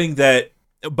hoping that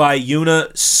by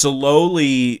Yuna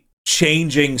slowly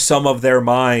changing some of their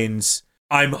minds,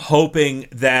 I'm hoping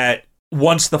that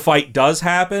once the fight does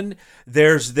happen,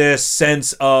 there's this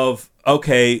sense of,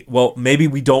 okay, well, maybe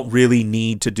we don't really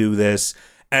need to do this.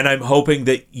 And I'm hoping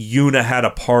that Yuna had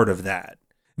a part of that.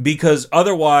 Because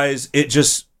otherwise,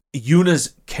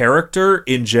 Yuna's character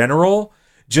in general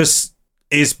just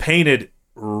is painted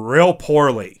real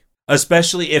poorly.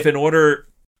 Especially if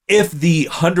the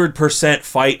 100%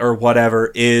 fight or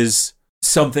whatever is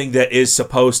something that is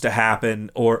supposed to happen,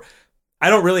 or I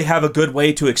don't really have a good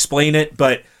way to explain it,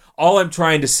 but all I'm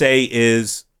trying to say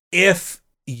is if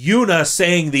Yuna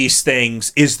saying these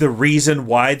things is the reason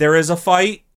why there is a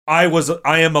fight, I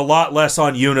am a lot less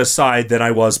on Yuna's side than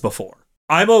I was before.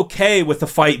 I'm okay with the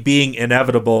fight being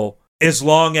inevitable as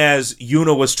long as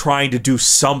Yuna was trying to do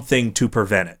something to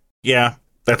prevent it. Yeah,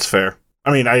 that's fair.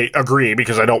 I mean, I agree,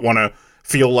 because I don't want to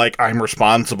feel like I'm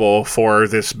responsible for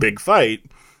this big fight.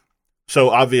 So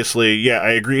obviously, yeah,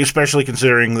 I agree, especially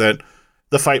considering that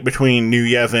the fight between New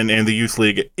Yevon and the Youth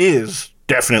League is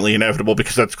definitely inevitable,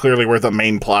 because that's clearly where the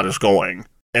main plot is going.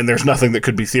 And there's nothing that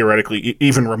could be theoretically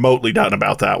even remotely done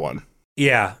about that one.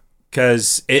 Yeah,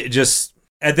 because it just,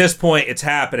 at this point, it's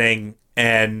happening,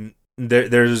 and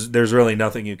there's really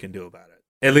nothing you can do about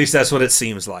it. At least that's what it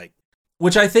seems like.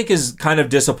 Which I think is kind of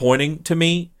disappointing to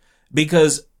me,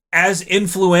 because as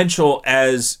influential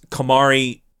as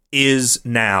Kamari is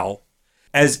now,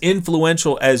 as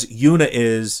influential as Yuna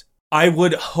is, I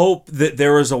would hope that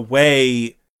there is a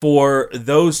way for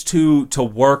those two to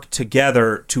work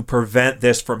together to prevent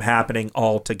this from happening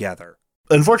altogether.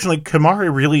 Unfortunately,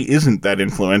 Kimahri really isn't that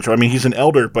influential. I mean, he's an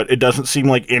elder, but it doesn't seem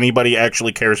like anybody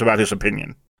actually cares about his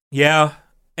opinion. Yeah,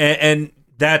 and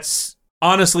that's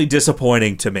honestly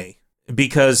disappointing to me,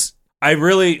 because I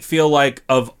really feel like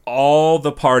of all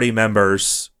the party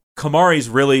members, Kimahri's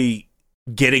really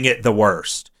getting it the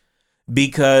worst,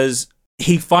 because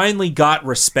he finally got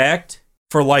respect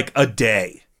for like a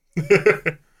day.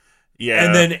 Yeah.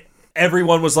 And then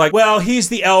everyone was like, well, he's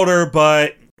the elder,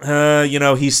 but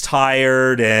he's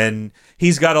tired and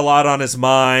he's got a lot on his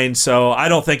mind, so I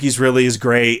don't think he's really as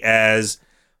great as...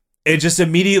 It just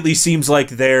immediately seems like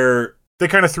they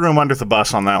kind of threw him under the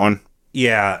bus on that one.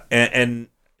 Yeah, and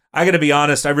I gotta be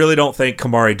honest, I really don't think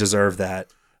Kimahri deserved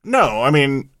that. No, I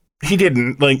mean, he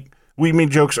didn't. Like, we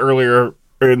made jokes earlier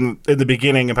in the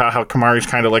beginning about how Kamari's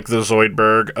kind of like the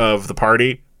Zoidberg of the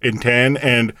party in 10,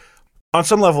 and on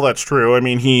some level that's true. I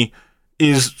mean, he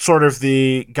is sort of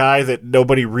the guy that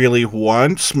nobody really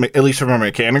wants, at least from a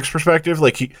mechanics perspective.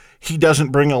 Like, he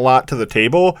doesn't bring a lot to the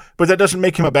table, but that doesn't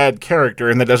make him a bad character,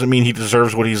 and that doesn't mean he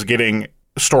deserves what he's getting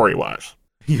story-wise.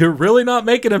 You're really not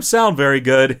making him sound very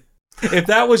good. If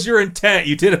that was your intent,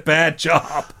 you did a bad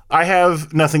job. I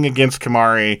have nothing against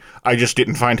Kimahri. I just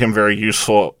didn't find him very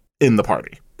useful in the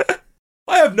party.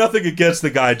 I have nothing against the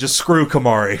guy, just screw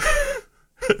Kimahri.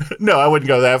 No, I wouldn't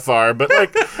go that far, but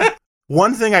like...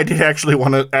 One thing I did actually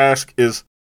want to ask is,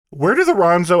 where do the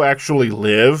Ronso actually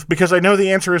live? Because I know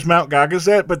the answer is Mount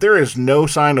Gagazet, but there is no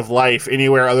sign of life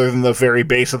anywhere other than the very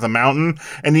base of the mountain,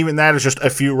 and even that is just a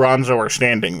few Ronso are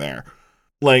standing there.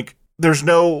 Like, there's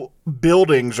no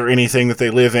buildings or anything that they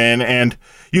live in, and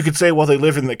you could say, well, they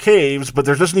live in the caves, but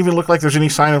there doesn't even look like there's any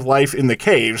sign of life in the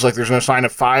caves. Like, there's no sign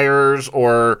of fires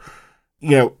or,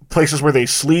 places where they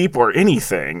sleep or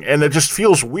anything, and it just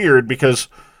feels weird because...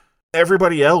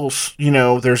 Everybody else,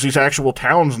 there's these actual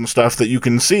towns and stuff that you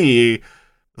can see.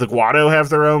 The Guado have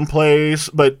their own place,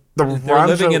 but they're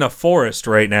living in a forest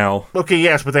right now. Okay,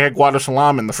 yes, but they had Guado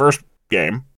Salam in the first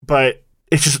game. But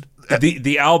it's just...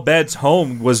 The Al Bed's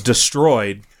home was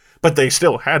destroyed. But they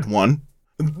still had one.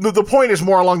 The point is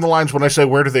more along the lines when I say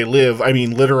where do they live, I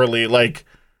mean literally, like,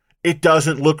 it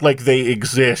doesn't look like they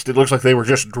exist. It looks like they were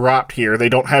just dropped here. They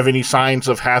don't have any signs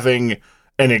of having...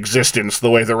 an existence the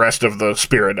way the rest of the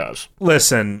Spira does.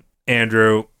 Listen,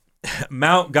 Andrew,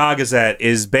 Mount Gagazet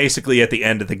is basically at the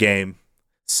end of the game.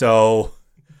 So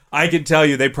I can tell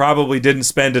you they probably didn't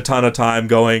spend a ton of time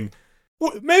going,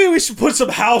 maybe we should put some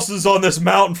houses on this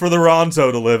mountain for the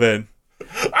Ronso to live in.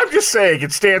 I'm just saying,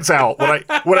 it stands out.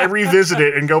 When I revisit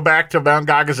it and go back to Mount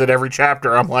Gagazet every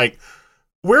chapter, I'm like,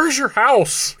 where's your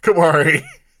house, Kimahri?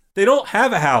 They don't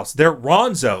have a house. They're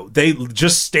Ronso. They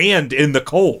just stand in the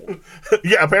cold.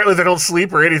 Yeah, apparently they don't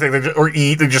sleep or anything or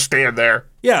eat. They just stand there.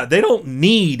 Yeah, they don't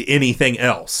need anything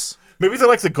else. Maybe they're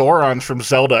like the Gorons from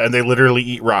Zelda and they literally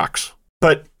eat rocks.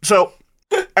 But, so,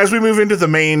 as we move into the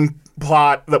main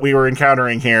plot that we were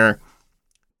encountering here,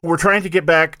 we're trying to get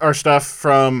back our stuff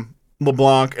from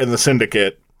LeBlanc and the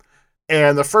Syndicate.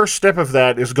 And the first step of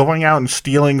that is going out and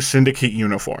stealing Syndicate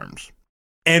uniforms.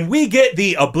 And we get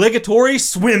the obligatory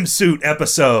swimsuit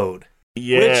episode.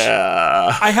 Yeah.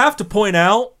 Which I have to point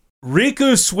out,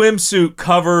 Riku's swimsuit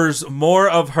covers more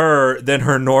of her than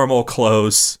her normal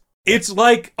clothes. It's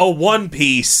like a one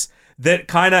piece that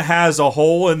kind of has a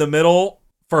hole in the middle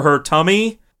for her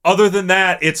tummy. Other than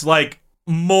that, it's like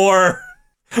more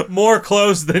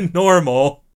clothes than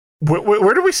normal.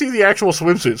 Where do we see the actual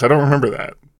swimsuits? I don't remember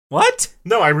that. What?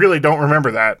 No, I really don't remember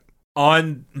that.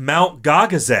 On Mount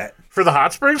Gagazet. For the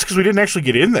hot springs? Because we didn't actually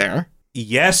get in there.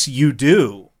 Yes, you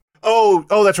do. Oh,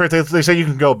 that's right. They say you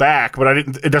can go back, but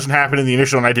it doesn't happen in the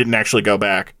initial, and I didn't actually go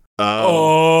back.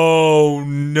 Oh,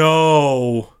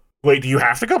 no. Wait, do you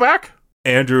have to go back?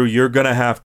 Andrew, you're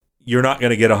not going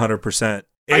to get 100%.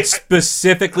 It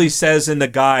specifically says in the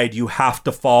guide you have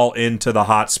to fall into the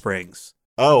hot springs.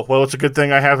 Oh, well, it's a good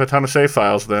thing I have a ton of save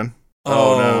files then.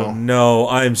 Oh, no.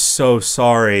 I'm so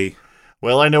sorry.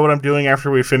 Well, I know what I'm doing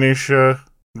after we finish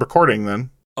recording then.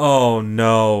 Oh,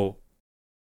 no.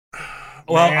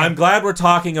 Well, I'm glad we're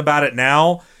talking about it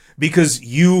now because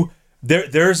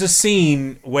there's a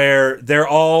scene where they're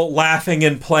all laughing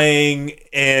and playing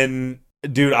and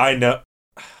dude, I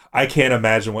can't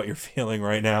imagine what you're feeling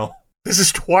right now. This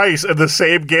is twice in the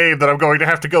same game that I'm going to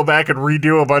have to go back and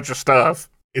redo a bunch of stuff.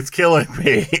 It's killing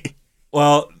me.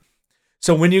 Well,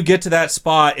 so when you get to that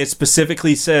spot, it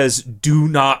specifically says, do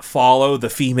not follow the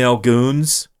female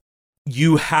goons.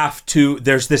 You have to,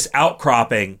 there's this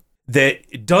outcropping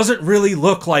that doesn't really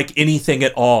look like anything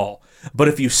at all. But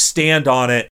if you stand on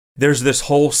it, there's this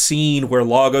whole scene where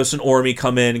Lagos and Ormi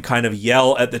come in and kind of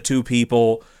yell at the two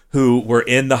people who were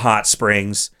in the hot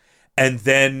springs. And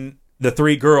then the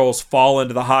three girls fall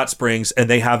into the hot springs and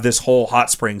they have this whole hot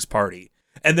springs party.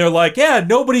 And they're like, yeah,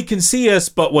 nobody can see us.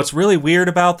 But what's really weird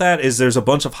about that is there's a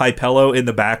bunch of Hypello in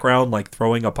the background, like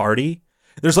throwing a party.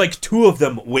 There's like two of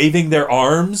them waving their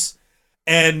arms.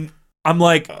 And I'm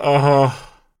like,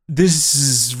 this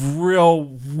is real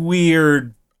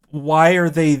weird. Why are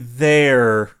they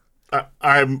there?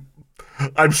 I'm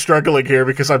struggling here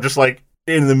because I'm just like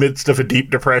in the midst of a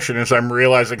deep depression as I'm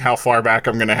realizing how far back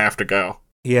I'm going to have to go.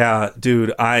 Yeah,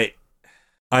 dude,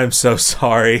 I'm so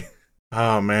sorry.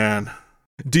 Oh, man.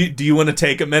 Do you want to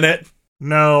take a minute?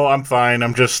 No, I'm fine.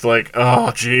 I'm just like,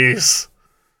 oh, jeez.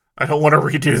 I don't want to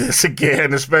redo this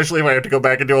again, especially if I have to go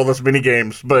back and do all those mini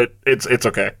games, but it's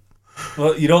okay.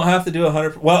 Well, you don't have to do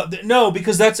 100. Well, no,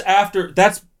 because that's after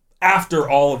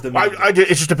all of the mini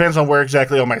it just depends on where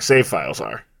exactly all my save files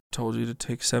are. Told you to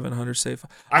take 700 save.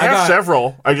 I have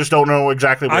several. I just don't know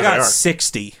exactly where they are. I got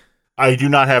 60. I do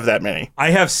not have that many. I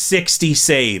have 60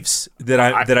 saves that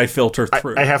I filter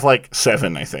through. I have like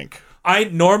 7, I think. I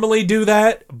normally do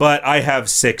that, but I have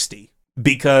 60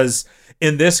 because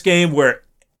in this game where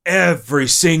every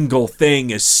single thing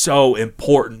is so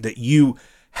important that you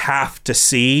have to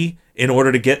see in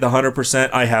order to get the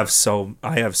 100%, I have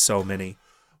so many.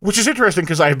 Which is interesting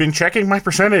because I've been checking my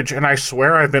percentage and I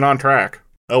swear I've been on track.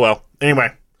 Oh well.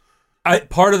 Anyway.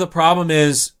 Part of the problem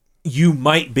is you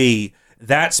might be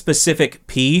that specific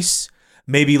piece,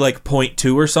 maybe like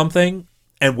 0.2 or something,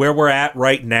 and where we're at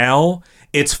right now,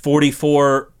 it's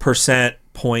 44%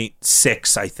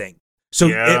 0.6, I think. So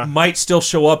It might still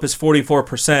show up as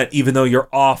 44%, even though you're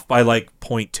off by like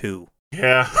 0.2.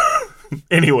 Yeah.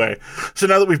 Anyway, so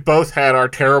now that we've both had our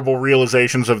terrible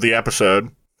realizations of the episode.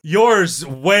 Yours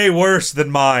way worse than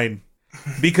mine,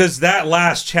 because that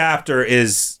last chapter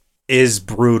is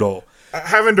brutal.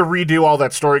 Having to redo all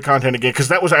that story content again, because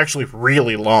that was actually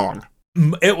really long.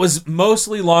 It was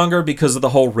mostly longer because of the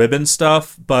whole ribbon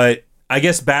stuff, but I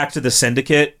guess back to the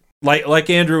Syndicate, like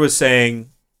Andrew was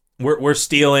saying, we're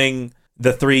stealing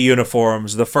the 3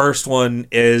 uniforms. The first one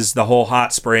is the whole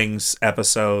Hot Springs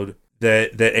episode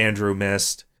that Andrew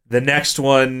missed. The next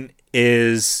one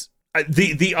is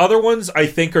the other ones I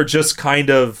think are just kind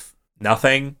of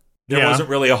nothing. There wasn't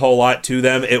really a whole lot to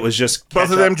them. It was just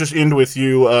both of them just end with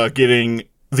you getting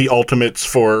the ultimates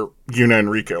for Yuna and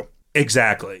Riku.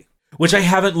 Exactly. Which I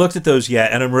haven't looked at those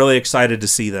yet, and I'm really excited to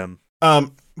see them.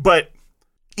 But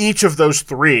each of those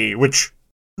 3, which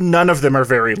none of them are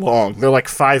very long, they're like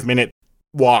 5-minute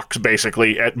walks,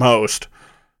 basically, at most,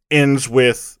 ends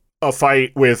with a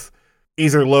fight with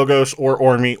either Logos or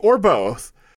Ormi, or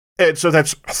both. And so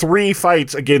that's 3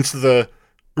 fights against the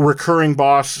recurring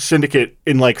boss Syndicate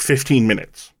in like 15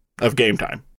 minutes of game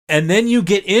time. And then you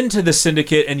get into the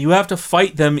Syndicate, and you have to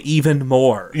fight them even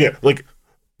more. Yeah, like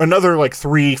another like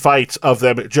 3 fights of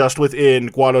them just within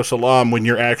Guado Salam when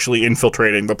you're actually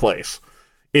infiltrating the place.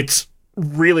 It's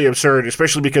really absurd,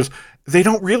 especially because they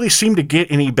don't really seem to get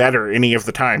any better any of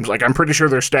the times. Like, I'm pretty sure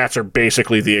their stats are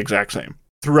basically the exact same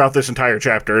throughout this entire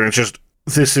chapter, and it's just,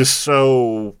 this is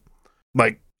so,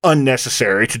 like,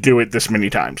 unnecessary to do it this many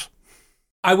times.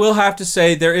 I will have to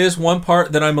say, there is one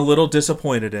part that I'm a little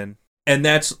disappointed in, and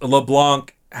that's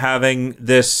LeBlanc having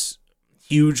this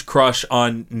huge crush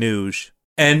on Nuge.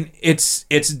 And it's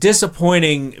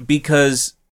disappointing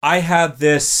because I have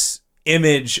this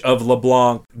image of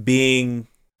LeBlanc being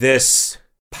this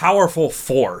powerful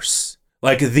force,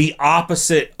 like the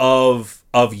opposite of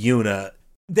Yuna.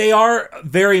 They are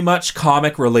very much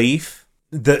comic relief,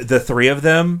 the 3 of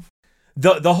them.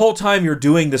 The whole time you're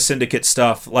doing the Syndicate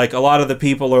stuff, like a lot of the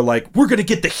people are like, we're gonna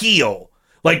get the heel,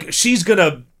 like she's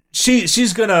gonna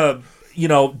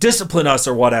discipline us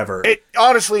or whatever.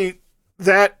 Honestly,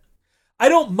 that I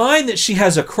don't mind that she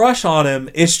has a crush on him.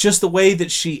 It's just the way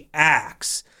that she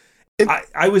acts.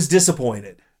 I was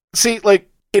disappointed. See, like,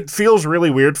 it feels really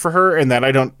weird for her, and that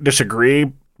I don't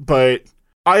disagree, but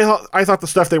I thought the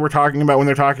stuff they were talking about when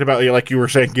they're talking about, like you were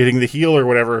saying, getting the heel or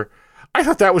whatever, I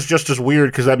thought that was just as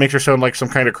weird because that makes her sound like some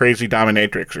kind of crazy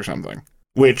dominatrix or something,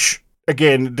 which,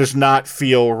 again, does not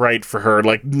feel right for her.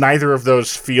 Like, neither of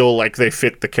those feel like they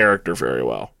fit the character very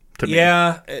well to me.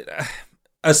 Yeah,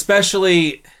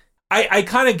 especially, I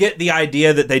kind of get the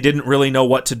idea that they didn't really know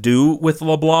what to do with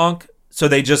LeBlanc, so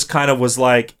they just kind of was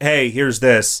like, hey, here's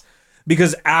this.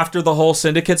 Because after the whole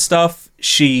Syndicate stuff,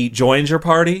 she joins your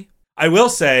party. I will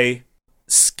say,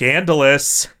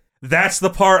 scandalous. That's the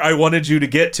part I wanted you to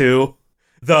get to.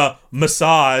 The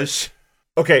massage.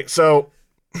 Okay, so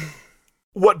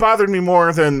what bothered me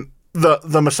more than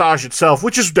the massage itself,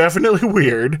 which is definitely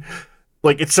weird.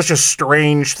 Like, it's such a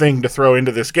strange thing to throw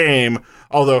into this game,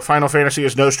 although Final Fantasy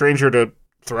is no stranger to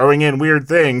throwing in weird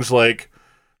things like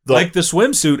the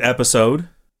swimsuit episode.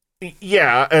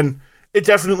 Yeah, and it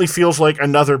definitely feels like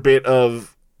another bit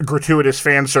of gratuitous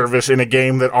fan service in a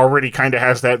game that already kind of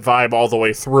has that vibe all the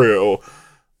way through.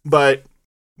 But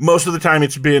most of the time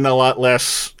it's been a lot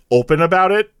less open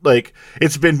about it. Like,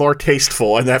 it's been more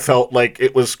tasteful, and that felt like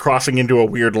it was crossing into a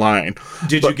weird line.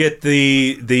 Did you get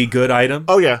the good item?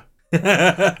 Oh, yeah.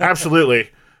 Absolutely.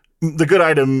 The good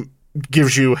item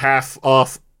gives you half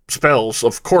off spells.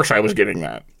 Of course I was getting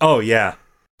that. Oh, yeah.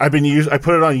 I put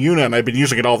it on Yuna, and I've been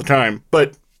using it all the time.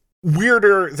 But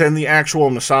weirder than the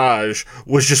actual massage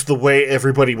was just the way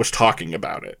everybody was talking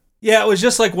about it. Yeah, it was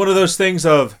just like one of those things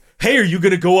of, hey, are you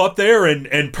going to go up there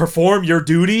and perform your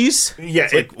duties? Yeah.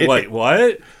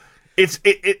 What? It's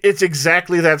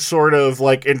exactly that sort of,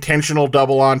 like, intentional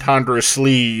double entendre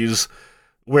sleaze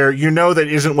where you know that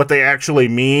isn't what they actually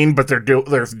mean, but they're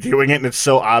doing it, and it's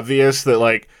so obvious that,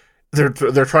 like,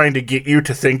 they're trying to get you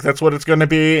to think that's what it's going to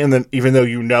be, and then even though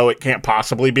you know it can't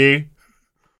possibly be.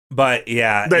 But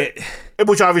yeah,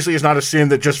 which obviously is not a sin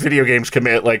that just video games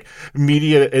commit. Like,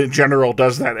 media in general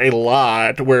does that a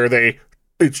lot, where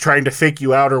it's trying to fake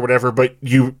you out or whatever. But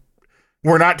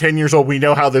we're not 10 years old. We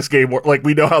know how this game works. Like,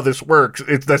 we know how this works.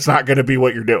 That's not going to be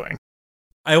what you're doing.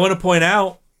 I want to point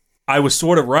out, I was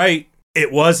sort of right.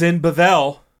 It was in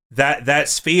Bevelle, that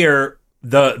sphere,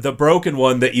 the broken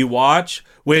one that you watch,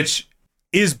 which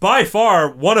is by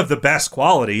far one of the best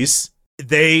qualities.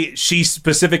 She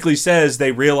specifically says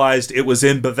they realized it was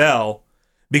in Bevelle,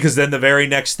 because then the very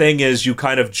next thing is you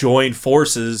kind of join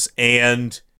forces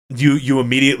and you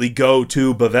immediately go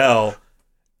to Bevelle.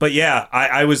 But yeah,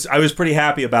 I was pretty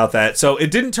happy about that. So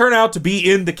it didn't turn out to be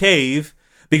in the cave,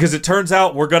 because it turns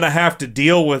out we're going to have to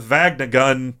deal with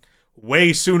Vagnagun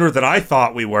way sooner than I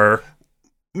thought we were.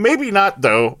 Maybe not,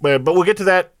 though, but we'll get to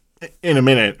that in a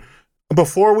minute.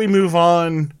 Before we move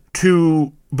on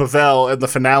to Bevelle and the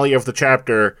finale of the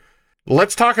chapter,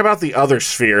 let's talk about the other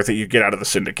sphere that you get out of the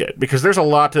Syndicate, because there's a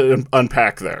lot to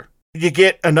unpack there. You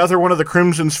get another one of the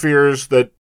Crimson Spheres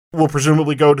that will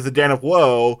presumably go to the Den of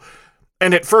Woe,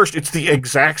 and at first it's the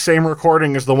exact same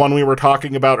recording as the one we were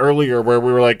talking about earlier, where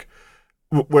we were like,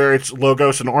 where it's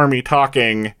Logos and Ormi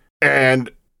talking, and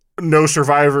no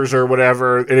survivors or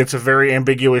whatever, and it's a very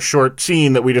ambiguous short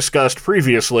scene that we discussed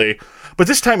previously. But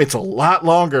this time it's a lot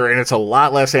longer and it's a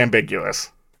lot less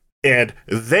ambiguous. And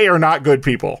they are not good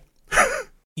people.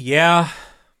 Yeah,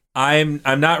 I'm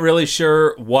not really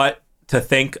sure what to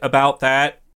think about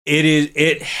that.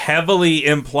 It heavily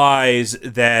implies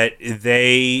that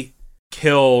they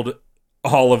killed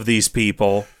all of these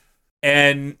people.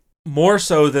 And more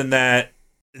so than that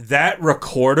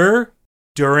recorder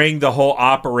during the whole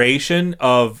operation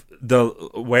of the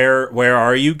where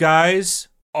are you guys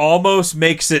almost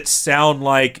makes it sound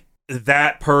like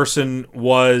that person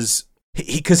was,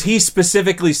 because he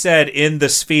specifically said in the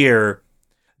sphere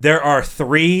there are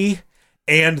 3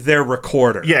 and their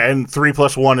recorder. Yeah, and 3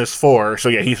 + 1 is 4. So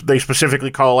yeah, they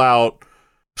specifically call out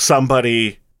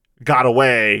somebody got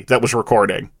away that was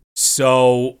recording.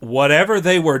 So whatever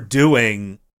they were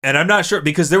doing, and I'm not sure,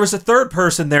 because there was a third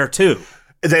person there too.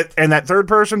 That third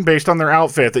person, based on their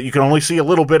outfit, that you can only see a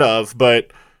little bit of,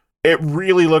 but it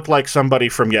really looked like somebody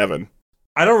from Yevon.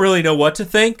 I don't really know what to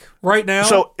think right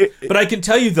now, but I can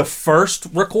tell you the first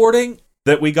recording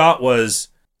that we got was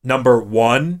number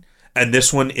 1, and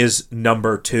this one is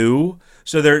number 2.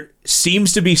 So there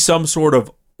seems to be some sort of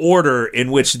order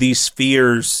in which these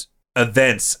spheres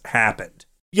events happened.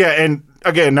 Yeah, and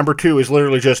again, number 2 is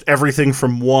literally just everything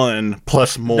from 1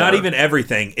 plus more. Not even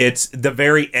everything. It's the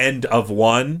very end of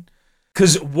 1.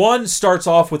 Because 1 starts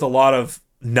off with a lot of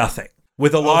nothing.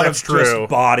 With a lot of just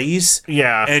bodies.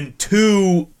 Yeah. And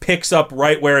 2 picks up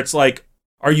right where it's like,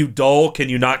 are you dull? Can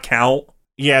you not count?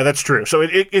 Yeah, that's true. So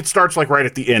it starts like right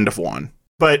at the end of 1.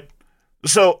 But,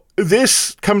 so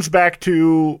this comes back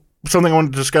to something I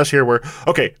wanted to discuss here where,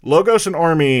 okay, Logos and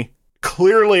Ormi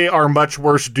clearly are much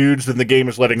worse dudes than the game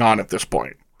is letting on at this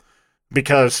point.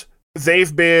 Because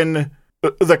they've been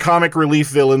the comic relief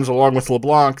villains along with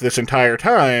LeBlanc this entire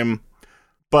time,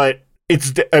 but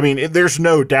there's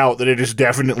no doubt that it is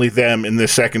definitely them in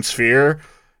this second sphere,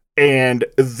 and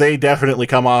they definitely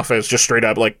come off as just straight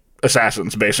up, like,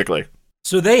 assassins, basically.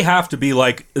 So they have to be,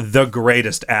 like, the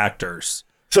greatest actors.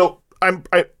 So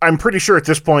I'm pretty sure at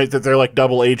this point that they're, like,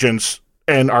 double agents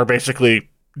and are basically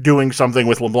doing something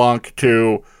with LeBlanc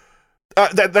to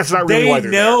That's not really why They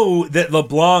they're know that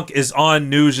LeBlanc is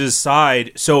on Nuj's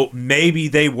side, so maybe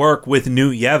they work with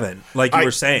New Yevon, like you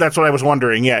were saying. That's what I was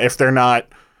wondering, yeah, if they're not,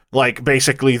 like,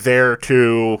 basically there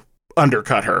to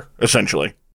undercut her,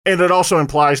 essentially. And it also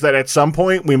implies that at some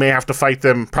point we may have to fight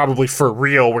them probably for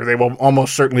real, where they will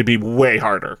almost certainly be way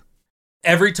harder.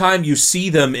 Every time you see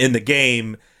them in the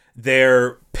game,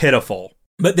 they're pitiful.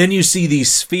 But then you see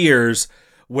these spheres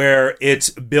where it's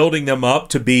building them up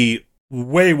to be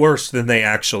way worse than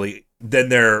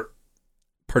they're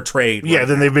portrayed. Yeah, right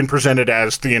then now. they've been presented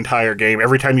as the entire game.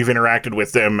 Every time you've interacted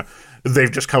with them,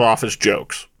 they've just come off as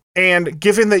jokes. And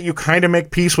given that you kind of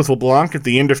make peace with LeBlanc at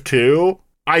the end of 2,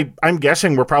 I'm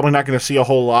guessing we're probably not going to see a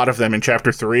whole lot of them in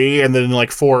Chapter 3, and then in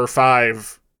like 4 or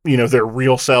 5, their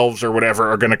real selves or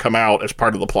whatever are going to come out as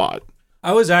part of the plot.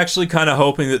 I was actually kind of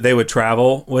hoping that they would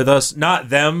travel with us. Not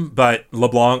them, but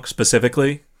LeBlanc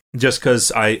specifically. Just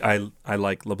because I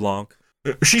like LeBlanc.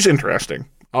 She's interesting.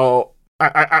 Oh,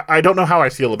 I don't know how I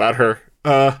feel about her.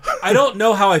 I don't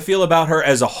know how I feel about her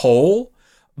as a whole,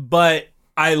 but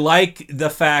I like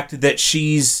the fact that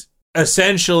she's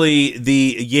essentially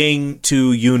the yin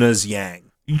to Yuna's yang.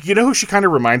 You know who she kind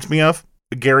of reminds me of?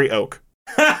 Gary Oak.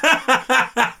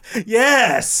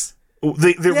 Yes!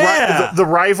 The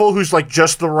rival who's like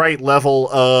just the right level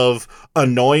of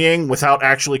annoying without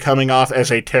actually coming off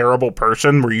as a terrible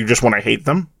person where you just want to hate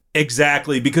them.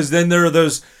 Exactly, because then there are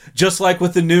those, just like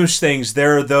with the Noosh things,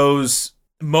 there are those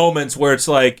moments where it's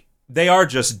like, they are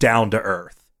just down to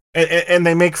earth. And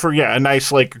they make for, a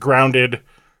nice, like, grounded,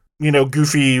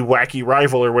 goofy, wacky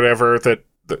rival or whatever that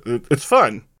it's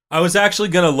fun. I was actually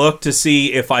going to look to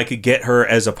see if I could get her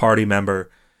as a party member.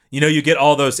 You get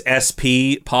all those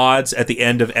SP pods at the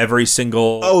end of every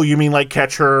single... Oh, you mean like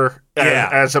catch her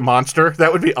as a monster?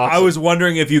 That would be awesome. I was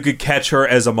wondering if you could catch her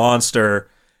as a monster,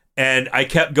 and I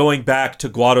kept going back to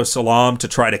Guado Salam to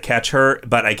try to catch her,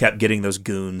 but I kept getting those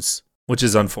goons, which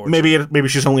is unfortunate. Maybe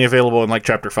she's only available in like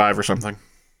Chapter 5 or something.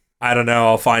 I don't know.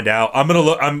 I'll find out. I'm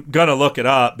gonna look it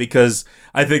up because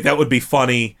I think that would be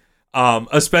funny,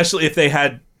 especially if they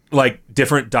had like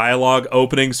different dialogue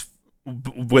openings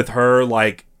with her,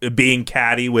 like being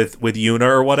catty with Yuna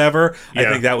or whatever. Yeah.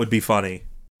 I think that would be funny.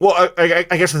 Well, I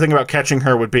guess the thing about catching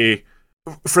her would be,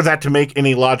 for that to make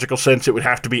any logical sense, it would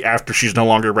have to be after she's no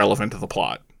longer relevant to the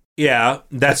plot. Yeah,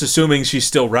 that's assuming she's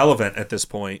still relevant at this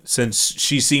point, since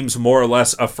she seems more or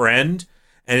less a friend,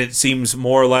 and it seems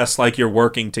more or less like you're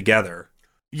working together.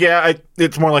 Yeah,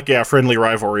 it's more like, friendly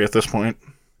rivalry at this point.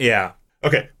 Yeah.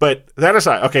 Okay, but that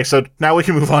aside, so now we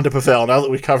can move on to Pavel, now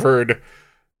that we covered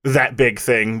that big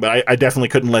thing, but I definitely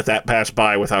couldn't let that pass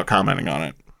by without commenting on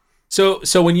it.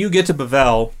 So when you get to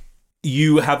Pavel,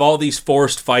 you have all these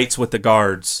forced fights with the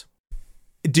guards.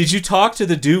 Did you talk to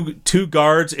the two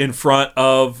guards in front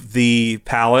of the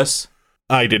palace?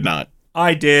 I did not.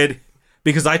 I did,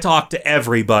 because I talked to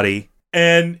everybody.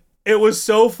 And it was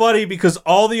so funny because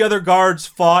all the other guards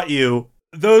fought you.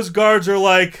 Those guards are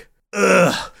like,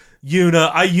 ugh, Yuna,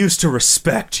 I used to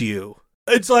respect you.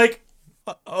 It's like,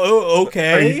 oh,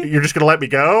 okay. You're just going to let me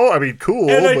go? I mean, cool.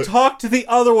 And I talked to the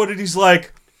other one and he's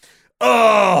like,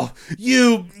 oh,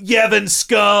 you Yevon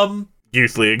scum.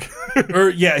 Youth League.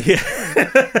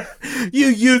 You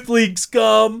Youth League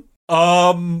scum.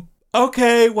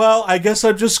 Okay, well, I guess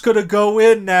I'm just gonna go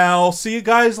in now. See you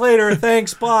guys later.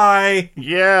 Thanks, bye.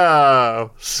 Yeah,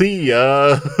 see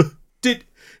ya.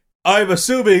 I'm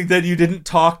assuming that you didn't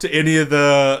talk to any of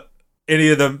the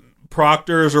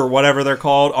proctors or whatever they're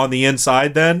called on the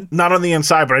inside then? Not on the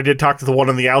inside, but I did talk to the one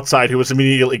on the outside who was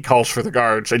immediately calls for the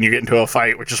guards, and you get into a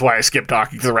fight, which is why I skipped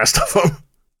talking to the rest of them.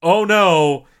 Oh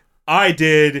no, I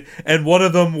did, and one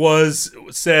of them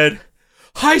said,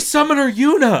 "High Summoner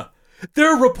Yuna!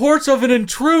 There are reports of an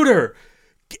intruder.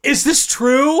 Is this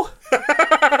true?"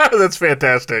 That's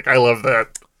fantastic. I love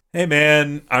that. Hey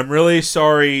man, I'm really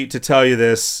sorry to tell you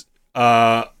this,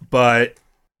 but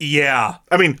yeah.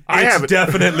 I mean, it's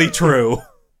definitely true.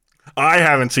 I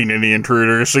haven't seen any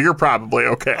intruders, so you're probably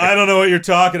okay. I don't know what you're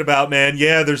talking about, man.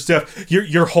 Yeah, there's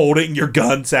you're holding your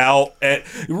guns out. And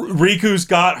Riku's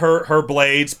got her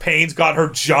blades. Payne's got her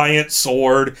giant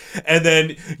sword, and then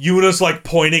Yuna's like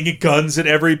pointing guns at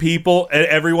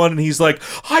everyone, and he's like,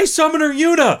 "High Summoner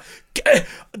Yuna,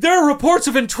 there are reports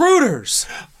of intruders."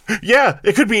 Yeah,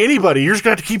 it could be anybody. You're just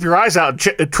going to have to keep your eyes out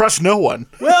and trust no one.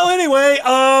 Well, anyway,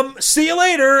 see you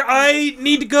later. I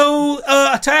need to go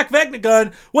attack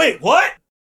Vecnagun. Wait, what?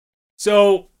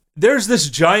 So there's this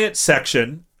giant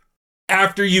section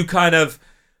after you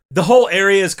the whole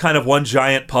area is kind of one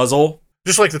giant puzzle.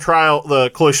 Just like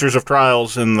the Cloisters of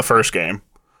Trials in the first game.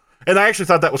 And I actually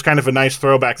thought that was kind of a nice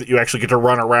throwback that you actually get to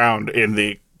run around in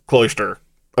the Cloister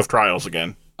of Trials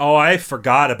again. Oh, I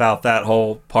forgot about that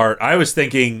whole part. I was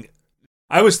thinking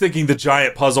the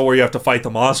giant puzzle where you have to fight the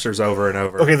monsters over and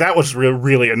over. Okay, that was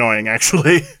really annoying,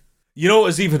 actually. You know what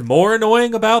was even more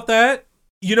annoying about that?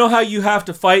 You know how you have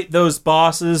to fight those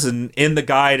bosses, and in the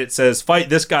guide it says, fight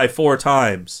this guy 4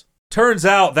 times. Turns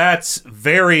out that's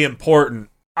very important.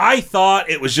 I thought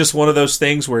it was just one of those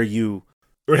things where it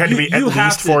had to be at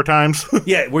least 4 times.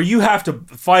 Yeah, where you have to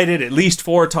fight it at least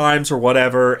 4 times or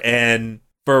whatever, and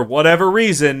for whatever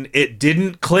reason, it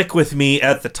didn't click with me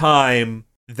at the time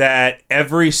that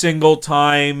every single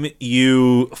time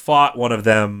you fought one of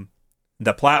them,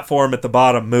 the platform at the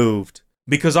bottom moved.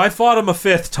 Because I fought him a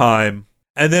 5th time,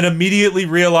 and then immediately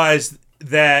realized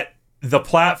that the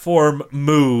platform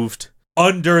moved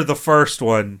under the first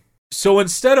one. So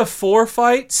instead of 4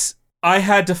 fights, I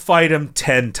had to fight him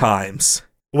 10 times.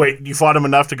 Wait, you fought him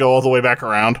enough to go all the way back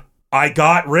around? I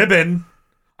got ribbon.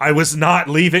 I was not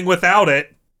leaving without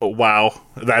it. Oh, wow,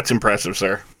 that's impressive,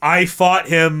 sir. I fought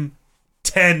him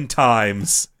 10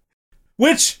 times.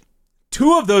 Which,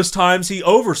 2 of those times he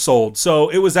oversold, so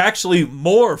it was actually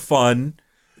more fun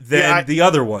than the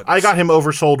other ones. I got him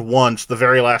oversold once. The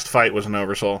very last fight was an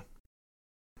oversoul.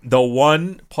 The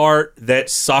one part that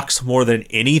sucks more than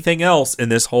anything else in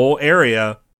this whole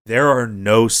area, there are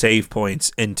no save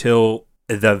points until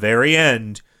the very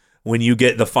end when you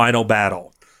get the final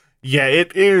battle. Yeah,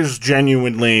 it is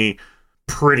genuinely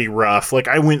pretty rough. Like,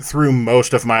 I went through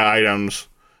most of my items,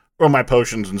 or my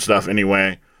potions and stuff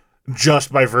anyway,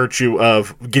 just by virtue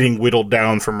of getting whittled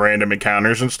down from random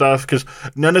encounters and stuff, because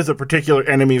none of the particular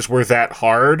enemies were that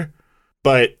hard,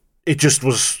 but it just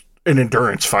was an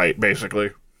endurance fight, basically.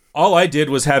 All I did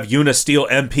was have Yuna steal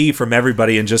MP from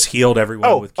everybody and just healed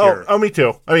everyone with Cure. Oh, me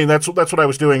too. I mean, that's what I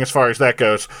was doing as far as that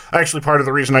goes. Actually, part of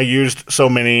the reason I used so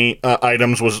many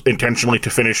items was intentionally to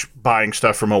finish buying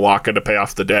stuff from Owaka to pay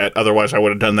off the debt. Otherwise, I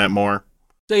would have done that more.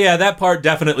 So yeah, that part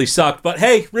definitely sucked. But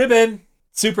hey, ribbon!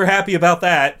 Super happy about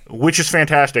that. Which is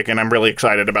fantastic, and I'm really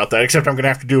excited about that, except I'm going to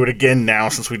have to do it again now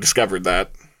since we discovered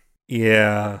that.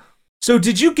 Yeah. So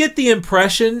did you get the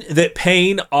impression that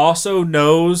Pain also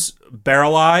knows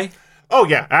Barreleye? Oh,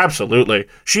 yeah, absolutely.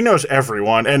 She knows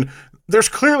everyone, and there's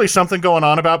clearly something going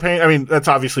on about Pain. I mean, that's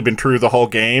obviously been true the whole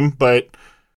game, but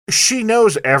she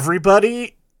knows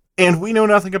everybody, and we know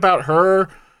nothing about her,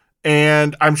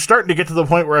 and I'm starting to get to the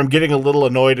point where I'm getting a little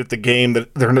annoyed at the game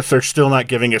that they're still not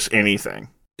giving us anything.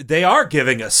 They are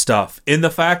giving us stuff in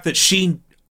the fact that she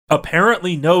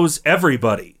apparently knows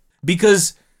everybody,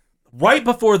 because right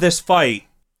before this fight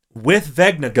with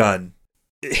Vegnagun,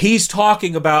 he's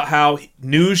talking about how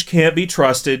Nuge can't be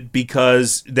trusted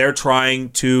because they're trying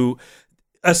to...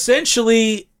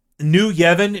 Essentially, New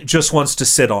Yevon just wants to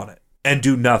sit on it and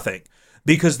do nothing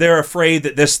because they're afraid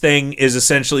that this thing is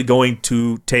essentially going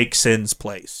to take Sin's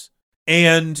place.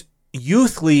 And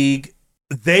Youth League,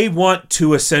 they want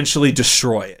to essentially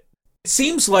destroy it. It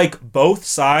seems like both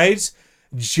sides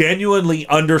genuinely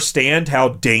understand how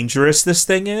dangerous this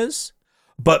thing is,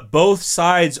 but both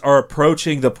sides are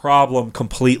approaching the problem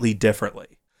completely differently,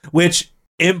 which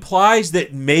implies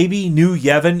that maybe New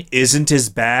Yevon isn't as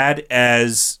bad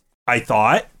as I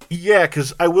thought. Yeah,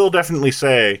 because I will definitely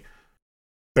say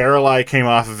Barreleye came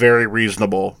off very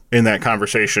reasonable in that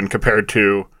conversation compared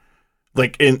to,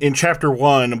 like, in Chapter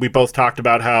 1, we both talked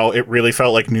about how it really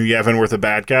felt like New Yevon were the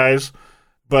bad guys,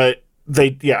 but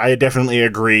I definitely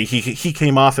agree. He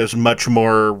came off as much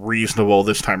more reasonable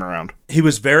this time around. He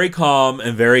was very calm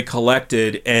and very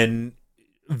collected and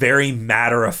very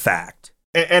matter of fact.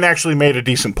 And actually made a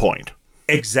decent point.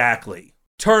 Exactly.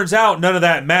 Turns out none of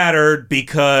that mattered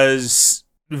because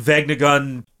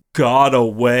Vegnagun got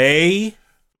away.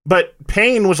 But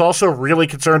Pain was also really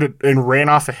concerned and ran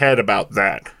off ahead about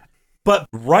that. But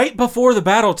right before the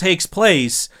battle takes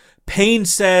place, Pain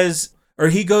says... or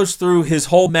he goes through his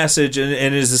whole message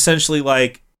and is essentially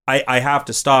like, I have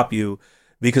to stop you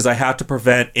because I have to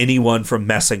prevent anyone from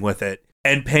messing with it.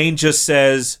 And Pain just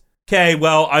says, okay,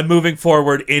 well, I'm moving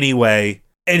forward anyway.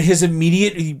 And his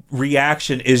immediate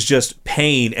reaction is just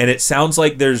pain. And it sounds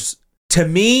like to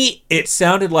me, it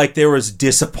sounded like there was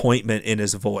disappointment in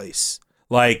his voice.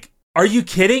 Like, are you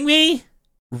kidding me?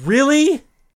 Really?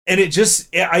 And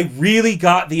I really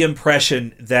got the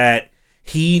impression that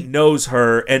he knows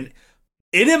her, and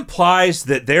it implies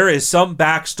that there is some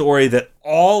backstory that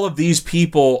all of these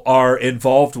people are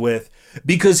involved with,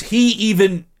 because he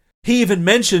even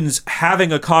mentions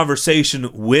having a conversation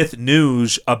with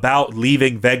Nuge about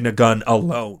leaving Vegnagun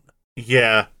alone.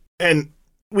 Yeah, and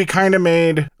we kind of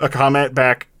made a comment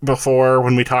back before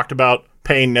when we talked about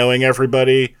Pain knowing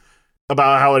everybody,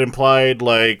 about how it implied,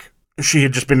 like, she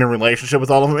had just been in a relationship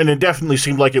with all of them, and it definitely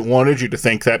seemed like it wanted you to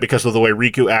think that because of the way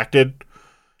Riku acted.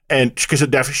 And because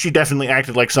she definitely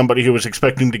acted like somebody who was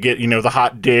expecting to get, the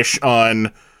hot dish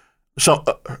on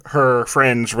her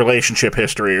friend's relationship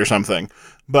history or something.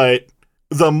 But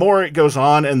the more it goes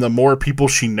on and the more people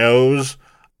she knows,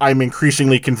 I'm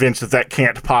increasingly convinced that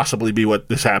can't possibly be what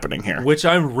is happening here. Which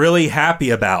I'm really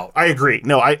happy about. I agree.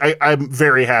 No, I'm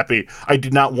very happy. I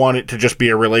did not want it to just be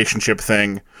a relationship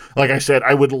thing. Like I said,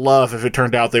 I would love if it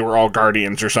turned out they were all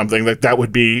guardians or something. That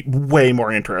would be way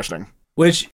more interesting.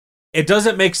 Which, it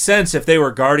doesn't make sense if they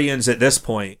were guardians at this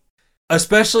point.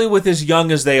 Especially with as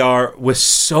young as they are, with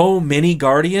so many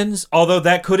guardians. Although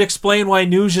that could explain why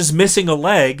Nuge is missing a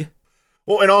leg.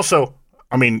 Well, and also,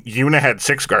 Yuna had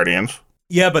 6 guardians.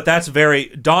 Yeah, but that's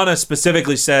Donna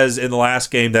specifically says in the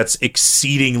last game that's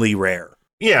exceedingly rare.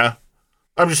 Yeah.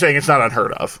 I'm just saying it's not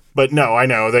unheard of. But no, I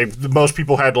know. Most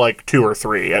people had like 2 or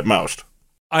 3 at most.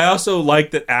 I also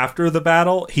like that after the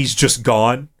battle, he's just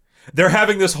gone. They're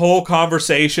having this whole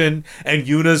conversation, and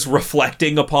Yuna's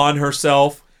reflecting upon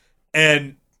herself,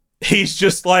 and he's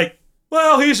just like,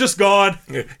 well, he's just gone.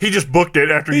 He just booked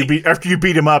it after you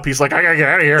beat him up. He's like, I gotta get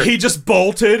out of here. He just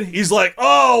bolted. He's like,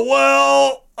 oh,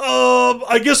 well...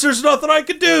 I guess there's nothing I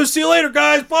can do. See you later,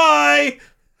 guys. Bye.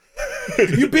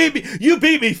 You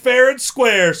beat me fair and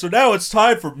square, so now it's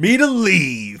time for me to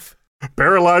leave.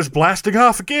 Barreli's blasting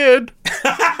off again.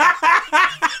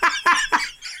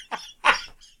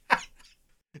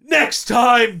 Next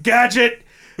time, Gadget.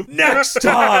 Next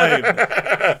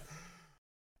time.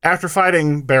 After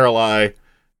fighting Barreli,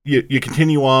 you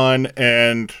continue on,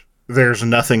 and there's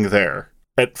nothing there.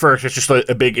 At first, it's just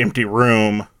a big empty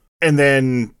room. And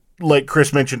then, like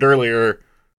Chris mentioned earlier,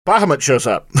 Bahamut shows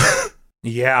up.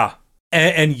 Yeah.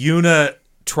 And Yuna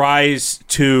tries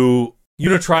to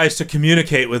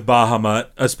communicate with Bahamut,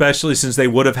 especially since they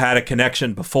would have had a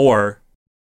connection before.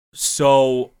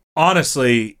 So,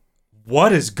 honestly,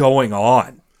 what is going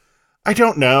on? I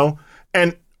don't know.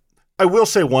 And I will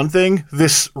say one thing.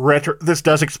 This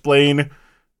does explain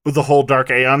the whole Dark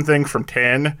Aeon thing from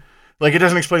 10. Like, it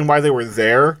doesn't explain why they were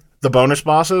there, the bonus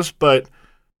bosses, but...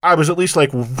 I was at least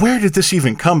like, where did this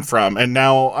even come from? And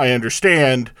now I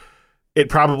understand it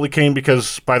probably came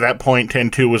because by that point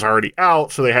 10.2 was already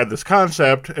out, so they had this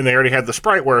concept, and they already had the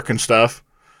sprite work and stuff.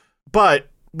 But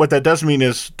what that does mean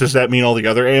is, does that mean all the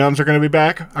other Aeons are going to be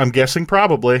back? I'm guessing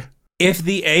probably. If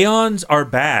the Aeons are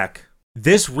back,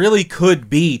 this really could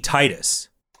be Tidus.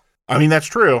 That's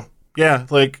true. Yeah,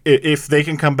 like, if they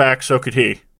can come back, so could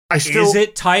he. Is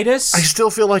it Tidus? I still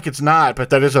feel like it's not, but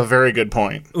that is a very good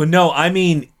point. No,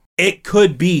 it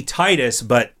could be Tidus,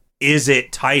 but is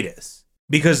it Tidus?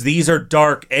 Because these are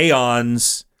Dark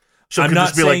Aeons. So I'm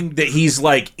not saying that he's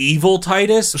like evil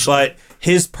Tidus, but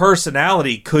his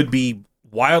personality could be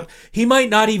wild. He might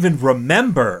not even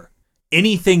remember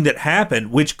anything that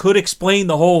happened, which could explain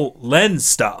the whole lens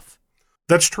stuff.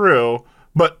 That's true,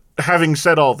 but having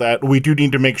said all that, we do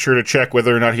need to make sure to check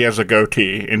whether or not he has a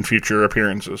goatee in future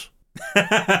appearances.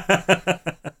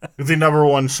 The number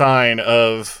one sign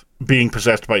of being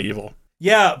possessed by evil.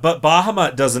 Yeah, but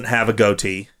Bahamut doesn't have a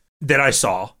goatee that I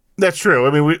saw. That's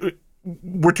true.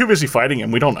 We're too busy fighting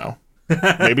him. We don't know.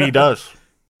 Maybe he does.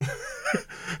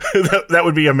 That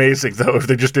would be amazing, though, if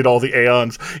they just did all the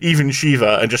Aeons, even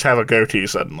Shiva, and just have a goatee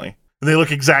suddenly. They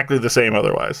look exactly the same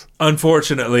otherwise.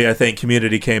 Unfortunately, I think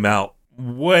Community came out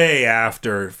way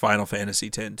after Final Fantasy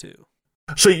X too.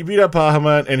 So you beat up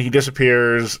Bahamut and he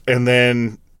disappears, and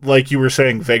then, like you were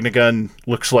saying, Vegnagun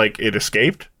looks like it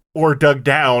escaped or dug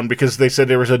down because they said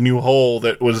there was a new hole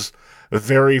that was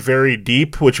very, very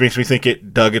deep, which makes me think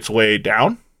it dug its way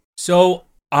down. So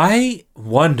I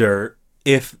wonder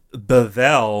if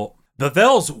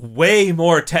Bavel's way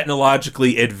more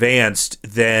technologically advanced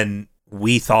than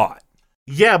we thought.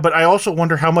 Yeah, but I also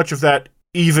wonder how much of that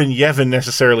even Yevon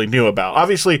necessarily knew about.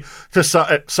 Obviously,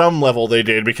 at some level they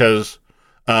did because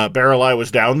Barreli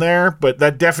was down there, but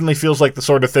that definitely feels like the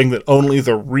sort of thing that only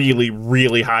the really,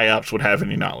 really high-ups would have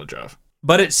any knowledge of.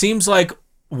 But it seems like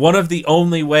one of the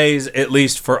only ways, at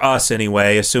least for us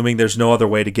anyway, assuming there's no other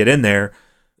way to get in there,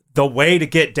 the way to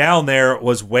get down there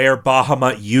was where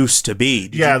Bahamut used to be.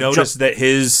 Did you notice that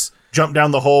his... Jump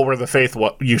down the hole where the Faith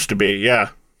used to be, yeah.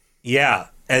 Yeah,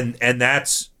 and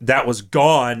that was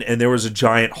gone, and there was a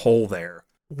giant hole there.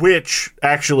 Which,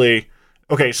 actually...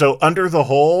 Okay, so under the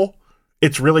hole,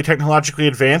 it's really technologically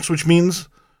advanced, which means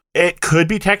it could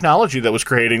be technology that was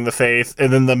creating the Faith,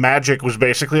 and then the magic was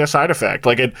basically a side effect.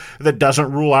 That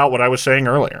doesn't rule out what I was saying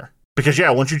earlier. Because,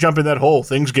 yeah, once you jump in that hole,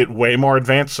 things get way more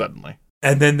advanced suddenly.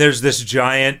 And then there's this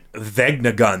giant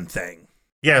Vegnagun thing.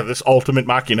 Yeah, this ultimate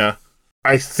machina.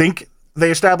 I think they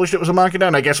established it was a machina,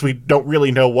 and I guess we don't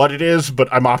really know what it is, but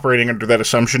I'm operating under that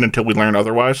assumption until we learn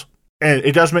otherwise. And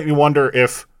it does make me wonder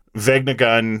if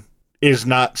Vegnagun is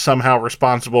not somehow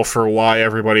responsible for why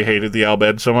everybody hated the Al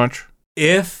Bhed so much?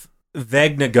 If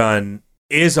Vegnagun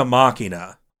is a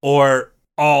Machina, or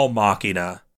all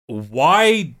Machina,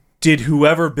 why did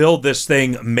whoever built this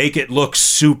thing make it look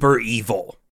super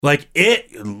evil? Like,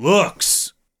 it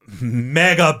looks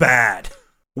mega bad.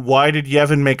 Why did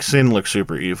Yevon make Sin look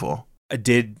super evil?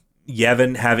 Did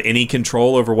Yevon have any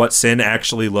control over what Sin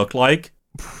actually looked like?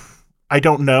 I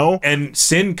don't know. And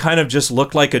Sin kind of just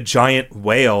looked like a giant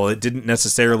whale. It didn't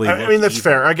necessarily look I mean, that's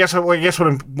evil. fair. I guess what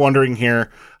I'm wondering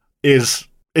here is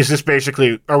this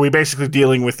basically, are we basically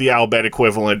dealing with the Al Bhed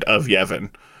equivalent of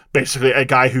Yevon? Basically, a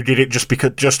guy who did it just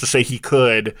to say he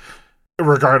could,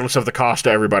 regardless of the cost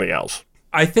to everybody else.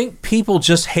 I think people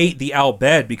just hate the Al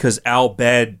Bhed because Al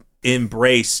Bhed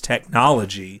embraced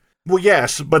technology. Well,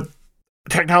 yes, but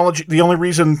technology, the only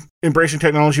reason embracing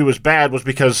technology was bad was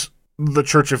because the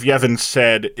Church of Yevon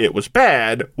said it was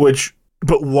bad,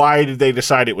 but why did they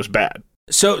decide it was bad?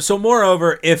 So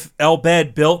moreover, if Al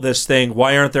Bhed built this thing,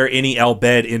 why aren't there any Al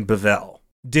Bhed in Bavel?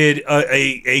 Did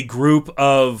a group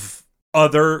of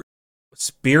other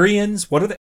Spirians, what are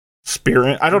they?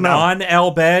 Spirit? I don't know.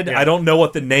 Non-Al Bhed? Yeah. I don't know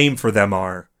what the name for them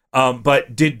are.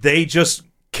 But did they just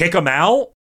kick them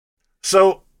out?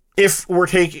 So if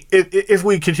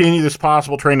we continue this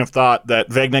possible train of thought that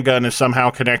Vegnagun is somehow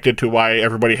connected to why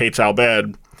everybody hates Al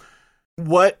Bhed,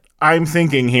 what I'm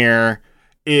thinking here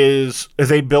is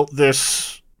they built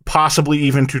this possibly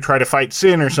even to try to fight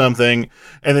Sin or something,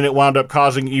 and then it wound up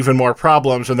causing even more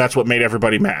problems, and that's what made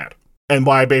everybody mad. And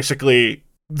why basically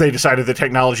they decided the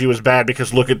technology was bad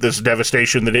because look at this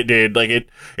devastation that it did. Like, it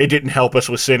didn't help us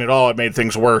with Sin at all. It made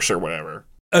things worse or whatever.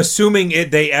 Assuming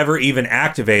they ever even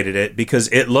activated it, because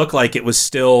it looked like it was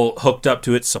still hooked up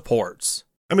to its supports.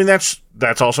 I mean, that's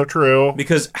also true.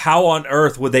 Because how on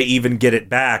earth would they even get it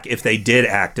back if they did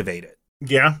activate it?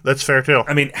 Yeah, that's fair too.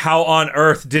 I mean, how on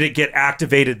earth did it get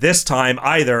activated this time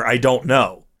either? I don't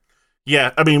know.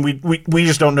 Yeah, I mean, we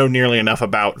just don't know nearly enough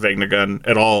about Vegnagun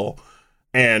at all.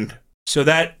 And so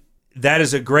that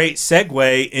is a great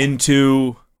segue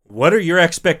into what are your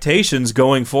expectations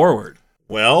going forward?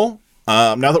 Well,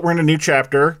 now that we're in a new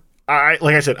chapter, like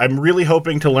I said, I'm really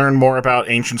hoping to learn more about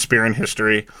ancient Spiran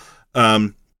history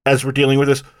as we're dealing with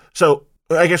this. So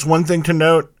I guess one thing to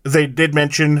note, they did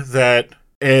mention that,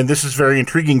 and this is very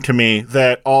intriguing to me,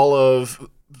 that all of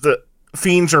the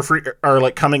fiends are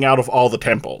like coming out of all the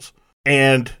temples.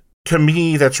 And to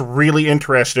me, that's really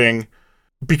interesting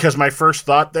because my first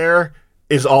thought there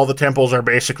is all the temples are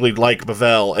basically like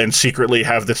Bavel and secretly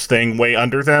have this thing way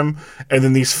under them. And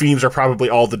then these fiends are probably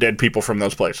all the dead people from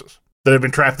those places that have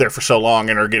been trapped there for so long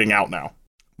and are getting out now.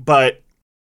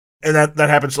 And that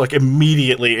happens like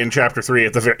immediately in chapter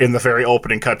 3 in the very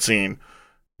opening cutscene,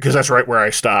 because that's right where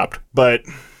I stopped. But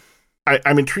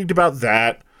I'm intrigued about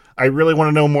that. I really want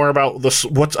to know more about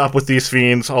what's up with these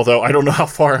fiends, although I don't know how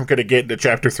far I'm going to get into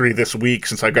chapter 3 this week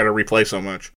since I've got to replay so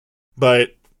much.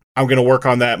 But I'm going to work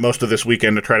on that most of this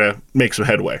weekend to try to make some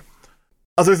headway.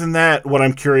 Other than that, what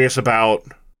I'm curious about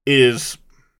is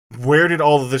where did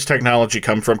all of this technology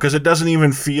come from? Because it doesn't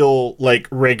even feel like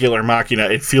regular Machina.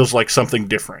 It feels like something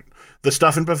different. The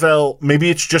stuff in Bavel, maybe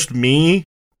it's just me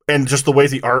and just the way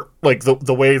the art, like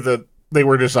the way that they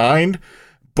were designed,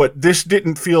 but this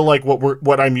didn't feel like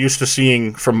what I'm used to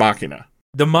seeing from Machina.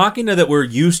 The Machina that we're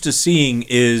used to seeing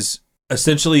is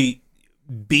essentially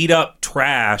beat up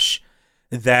trash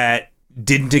that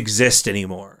didn't exist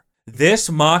anymore. This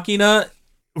Machina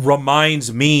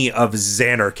reminds me of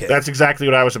Zanarkand. That's exactly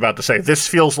what I was about to say. This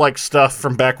feels like stuff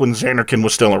from back when Zanarkand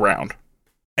was still around.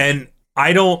 And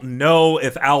I don't know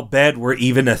if Al Bhed were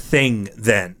even a thing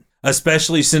then,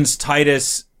 especially since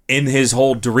Titus, in his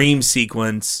whole dream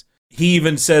sequence, he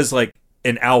even says, like,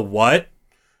 an Al what?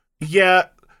 Yeah,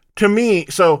 to me,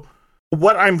 so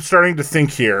what I'm starting to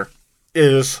think here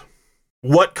is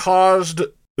what caused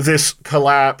this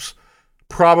collapse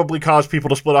probably caused people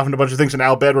to split off into a bunch of things, and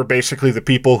Al Bhed were basically the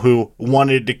people who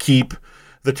wanted to keep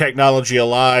the technology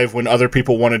alive when other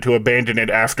people wanted to abandon it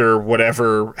after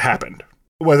whatever happened.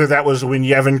 Whether that was when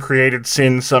Yevon created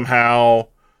Sin somehow,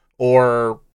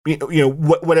 or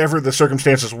whatever the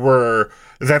circumstances were,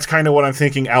 that's kind of what I'm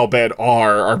thinking Al Bhed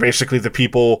are basically the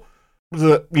people,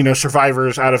 the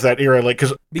survivors out of that era. Like,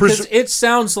 because it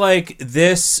sounds like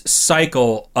this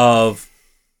cycle of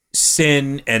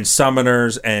Sin and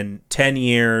summoners and 10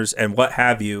 years and what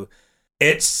have you,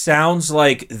 it sounds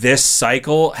like this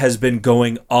cycle has been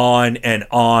going on and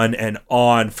on and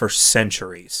on for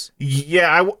centuries.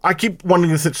 Yeah, I keep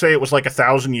wanting to say it was like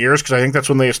 1,000 years, because I think that's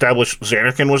when they established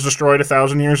Zanarkand was destroyed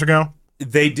 1,000 years ago.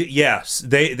 They did, yes.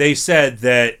 They said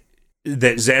that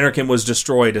Zanarkand was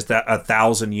destroyed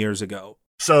 1,000 years ago.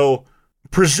 So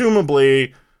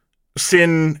presumably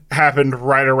Sin happened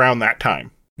right around that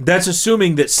time. That's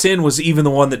assuming that Sin was even the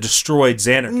one that destroyed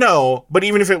Xanarkand. No, but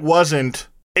even if it wasn't,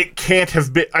 it can't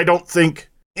have been. I don't think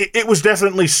it was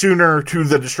definitely sooner to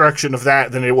the destruction of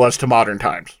that than it was to modern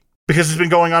times. Because it's been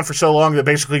going on for so long that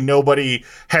basically nobody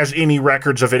has any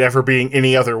records of it ever being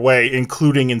any other way,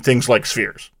 including in things like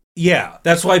spheres. Yeah,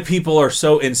 that's why people are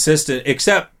so insistent,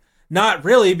 except not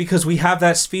really, because we have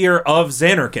that sphere of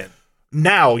Xanarkand.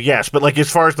 Now, yes, but like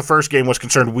as far as the first game was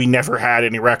concerned, we never had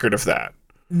any record of that.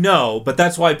 No, but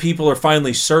that's why people are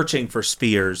finally searching for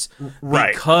spheres,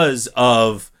 Right. because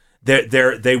of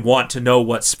they want to know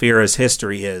what Sphera's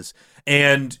history is.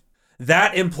 And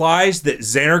that implies that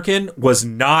Xanarkand was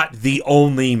not the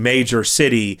only major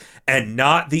city and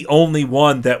not the only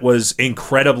one that was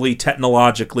incredibly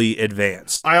technologically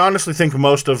advanced. I honestly think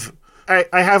I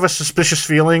have a suspicious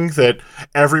feeling that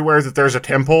everywhere that there's a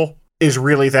temple is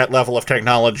really that level of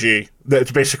technology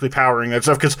that's basically powering that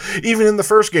stuff. Because even in the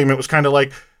first game, it was kind of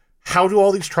like, how do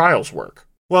all these trials work?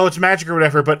 Well, it's magic or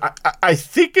whatever, but I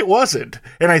think it wasn't.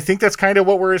 And I think that's kind of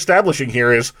what we're establishing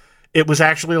here is it was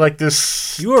actually like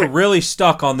this... You are really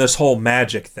stuck on this whole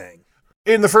magic thing.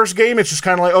 In the first game, it's just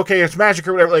kind of like, okay, it's magic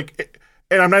or whatever. Like,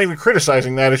 and I'm not even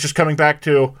criticizing that. It's just coming back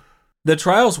to... The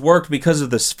trials worked because of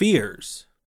the spheres.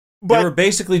 They were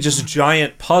basically just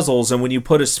giant puzzles, and when you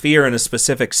put a sphere in a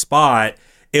specific spot,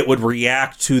 it would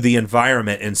react to the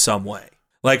environment in some way.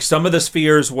 Like, some of the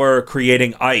spheres were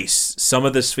creating ice. Some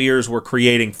of the spheres were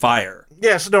creating fire.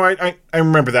 Yes, no, I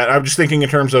remember that. I'm just thinking in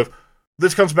terms of,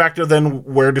 this comes back to then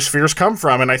where do spheres come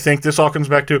from? And I think this all comes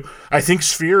back to, I think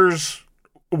spheres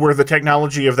were the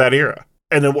technology of that era.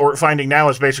 And then what we're finding now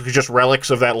is basically just relics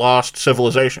of that lost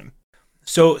civilization.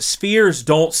 So spheres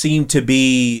don't seem to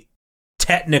be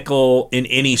technical in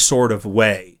any sort of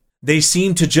way. They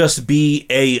seem to just be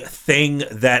a thing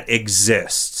that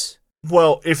exists.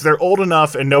 Well, if they're old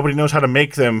enough and nobody knows how to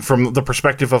make them from the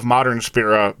perspective of modern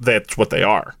Sphera, that's what they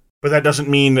are. But that doesn't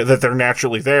mean that they're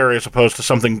naturally there as opposed to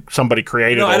something somebody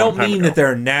created. No, I don't mean that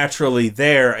they're naturally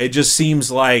there. It just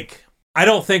seems like, I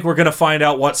don't think we're going to find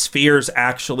out what spheres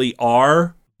actually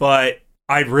are, but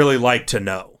I'd really like to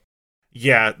know.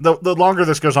 Yeah, the longer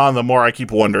this goes on, the more I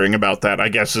keep wondering about that, I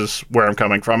guess, is where I'm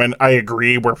coming from. And I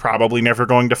agree, we're probably never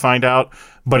going to find out,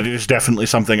 but it is definitely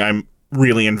something I'm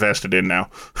really invested in now.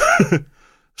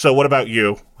 So what about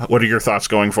you? What are your thoughts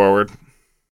going forward?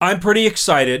 I'm pretty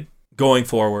excited going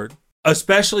forward,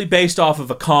 especially based off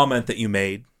of a comment that you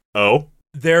made. Oh?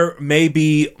 There may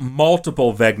be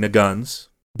multiple Vecna guns,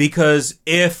 because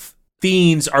if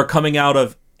fiends are coming out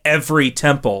of every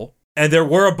temple, and there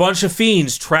were a bunch of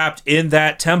fiends trapped in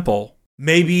that temple,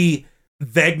 maybe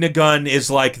Vecna gun is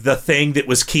like the thing that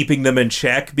was keeping them in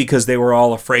check because they were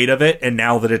all afraid of it, and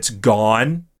now that it's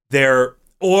gone,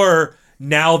 or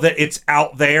now that it's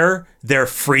out there, they're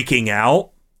freaking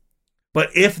out. But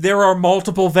if there are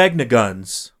multiple Vecna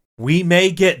guns, we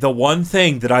may get the one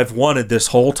thing that I've wanted this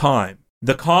whole time.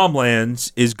 The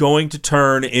Calmlands is going to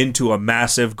turn into a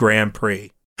massive Grand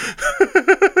Prix.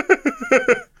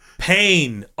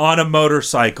 Pain on a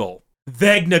motorcycle.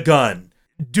 Vecna gun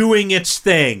doing its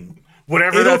thing.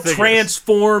 Whatever It'll that thing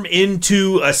transform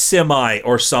into a semi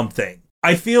or something.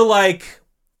 I feel like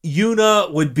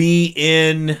Yuna would be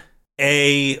in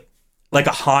a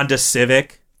Honda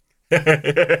Civic.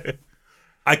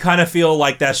 I kind of feel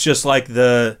like that's just like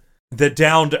the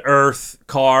down-to-earth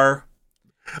car.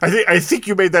 I think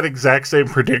you made that exact same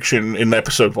prediction in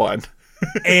episode 1.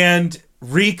 And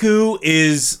Riku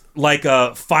is like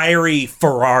a fiery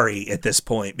Ferrari at this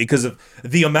point because of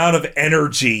the amount of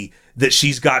energy that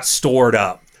she's got stored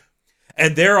up.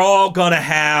 And they're all going to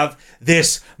have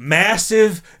this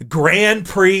massive Grand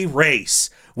Prix race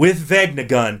with Vecna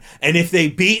gun. And if they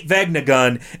beat Vecna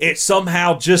gun, it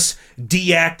somehow just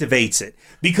deactivates it.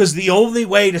 Because the only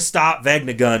way to stop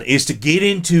Vecna gun is to get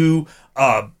into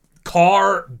a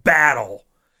car battle.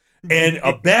 And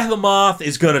a Behemoth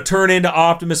is going to turn into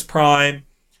Optimus Prime.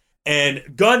 And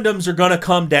Gundams are going to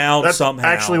come down somehow.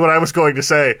 That's actually what I was going to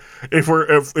say. If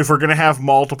we're going to have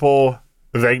multiple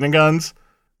Vecna guns,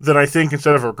 then I think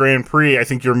instead of a Grand Prix, I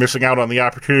think you're missing out on the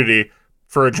opportunity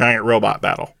for a giant robot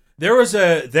battle. There was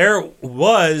a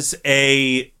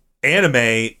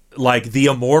anime like the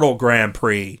Immortal Grand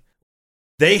Prix.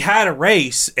 They had a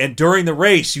race, and during the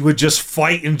race, you would just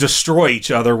fight and destroy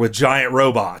each other with giant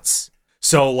robots.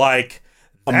 So, that's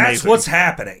Amazing. what's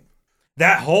happening.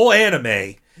 That whole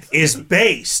anime is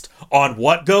based on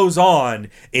what goes on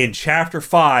in Chapter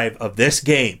 5 of this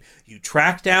game. You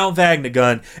track down Vecna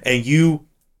gun, and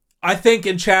I think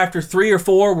in Chapter 3 or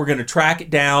 4, we're going to track it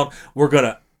down. We're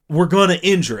going to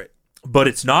injure it.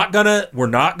 but we're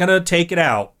not gonna take it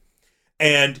out,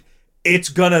 and it's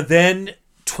gonna then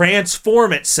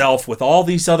transform itself with all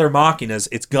these other Machinas.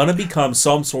 It's gonna become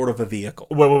some sort of a vehicle.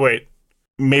 Wait.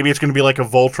 Maybe it's going to be like a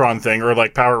Voltron thing, or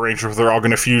like Power Rangers, where they're all going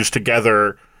to fuse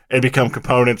together and become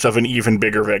components of an even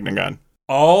bigger Vegnagun.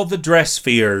 All the dress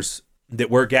spheres that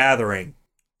we're gathering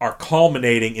are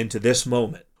culminating into this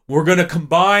moment. We're going to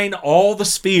combine all the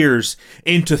spheres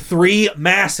into 3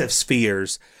 massive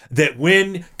spheres that,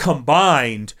 when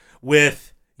combined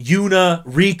with Yuna,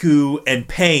 Riku, and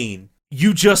Pain,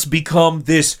 you just become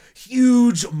this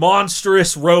huge,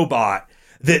 monstrous robot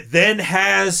that then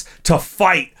has to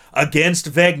fight against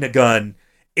Vegnagun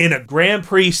in a Grand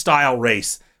Prix style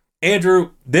race.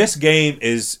 Andrew, this game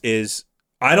is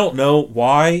I don't know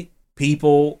why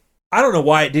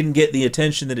it didn't get the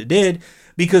attention that it did,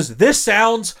 because this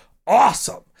sounds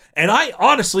awesome. And I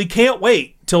honestly can't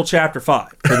wait till Chapter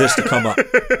 5 for this to come up.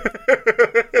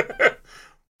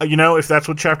 You know, if that's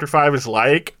what Chapter 5 is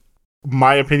like,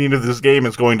 my opinion of this game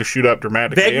is going to shoot up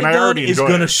dramatically. Vegnagun and I already is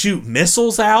going to shoot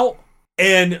missiles out,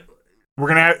 and we're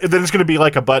gonna then it's gonna be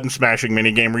like a button smashing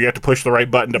mini game where you have to push the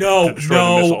right button to destroy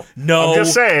the missile. No, I'm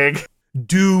just saying.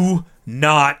 Do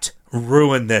not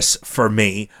ruin this for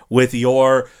me with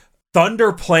your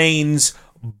Thunder Plains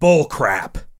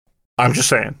bullcrap. I'm just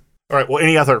saying. All right. Well,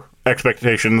 any other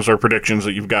expectations or predictions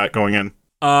that you've got going in?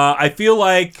 I feel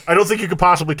like I don't think you could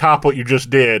possibly top what you just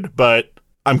did, but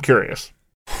I'm curious.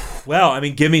 Well, I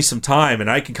mean, give me some time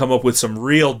and I can come up with some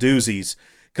real doozies,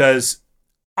 because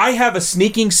I have a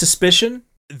sneaking suspicion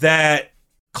that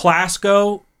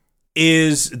Clasko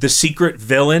is the secret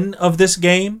villain of this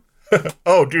game.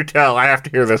 Oh, do tell. I have to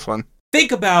hear this one.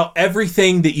 Think about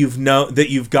everything that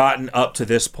you've gotten up to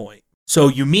this point. So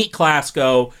you meet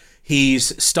Clasko,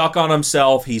 he's stuck on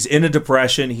himself, he's in a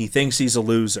depression, he thinks he's a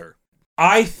loser.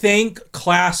 I think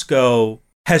Clasko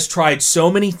has tried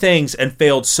so many things and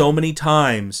failed so many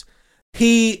times.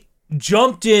 He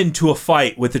jumped into a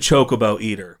fight with the Chocobo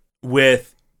Eater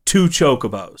with 2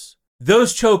 Chocobos.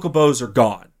 Those Chocobos are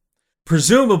gone.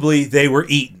 Presumably, they were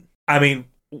eaten. I mean,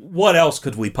 what else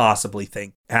could we possibly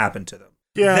think happened to them?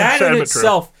 Yeah, that in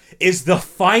itself is the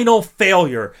final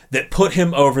failure that put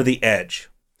him over the edge.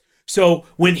 So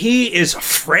when he is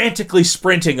frantically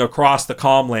sprinting across the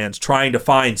Calmlands trying to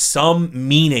find some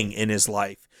meaning in his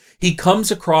life, he comes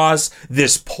across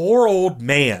this poor old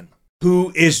man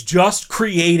who is just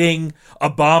creating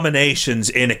abominations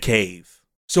in a cave.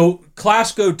 So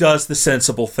Clasko does the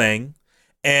sensible thing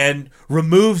and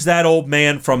removes that old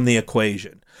man from the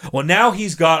equation. Well, now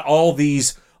he's got all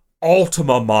these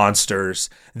Ultima monsters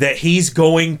that he's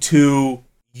going to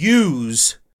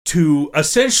use to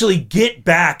essentially get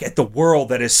back at the world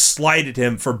that has slighted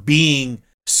him for being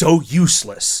so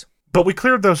useless. But we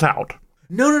cleared those out.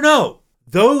 No.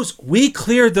 We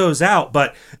cleared those out,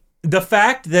 but the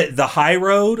fact that the high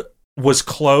road was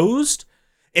closed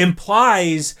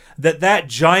implies that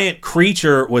giant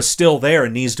creature was still there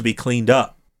and needs to be cleaned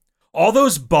up. All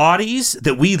those bodies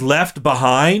that we left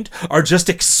behind are just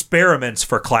experiments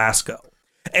for Clasko.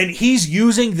 And he's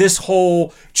using this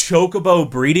whole Chocobo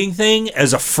breeding thing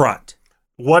as a front.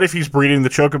 What if he's breeding the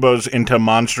Chocobos into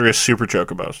monstrous super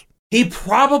Chocobos? He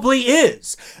probably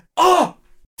is.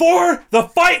 For the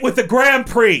fight with the Grand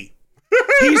Prix.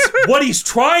 What he's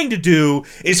trying to do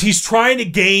is he's trying to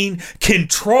gain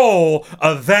control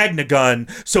of Vegnagun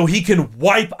so he can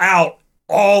wipe out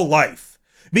all life.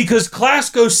 Because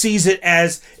Clasko sees it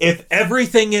as, if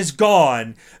everything is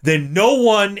gone, then no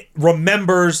one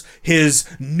remembers his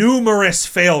numerous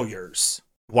failures.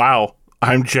 Wow.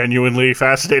 I'm genuinely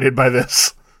fascinated by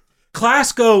this.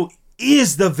 Clasko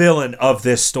is the villain of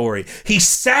this story. He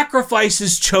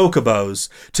sacrifices Chocobos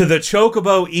to the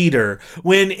Chocobo Eater,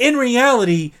 when in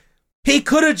reality, he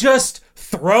could have just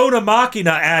thrown a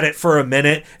Machina at it for a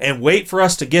minute and wait for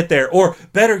us to get there. Or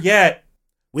better yet,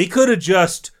 we could have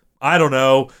just, I don't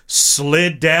know,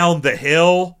 slid down the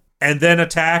hill and then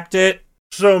attacked it.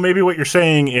 So maybe what you're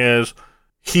saying is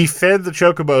he fed the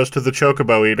Chocobos to the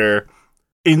Chocobo Eater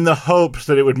in the hopes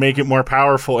that it would make it more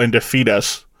powerful and defeat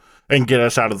us and get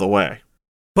us out of the way.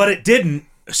 But it didn't,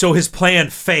 so his plan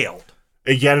failed.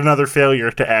 Yet another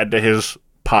failure to add to his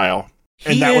pile.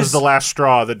 And that was the last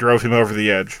straw that drove him over the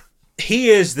edge. He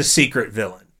is the secret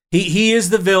villain. He is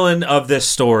the villain of this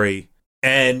story.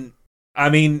 And, I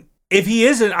mean, if he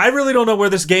isn't, I really don't know where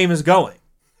this game is going.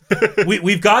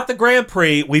 We've got the Grand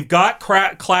Prix. We've got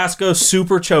Clasko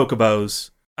Super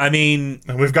Chocobos. I mean...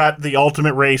 And we've got the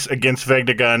ultimate race against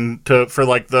Vegnagun for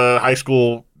like the high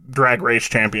school drag race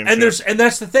championship. And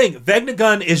that's the thing.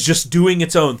 Vegnagun is just doing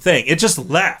its own thing. It just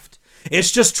left.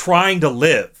 It's just trying to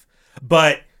live.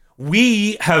 But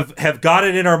we have got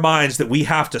it in our minds that we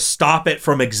have to stop it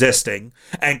from existing,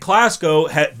 and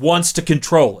Classico wants to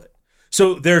control it.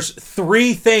 So there's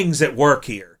 3 things at work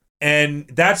here, and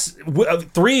that's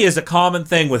 3 is a common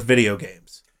thing with video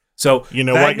games. So you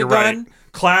know what, you're right.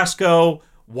 Classico,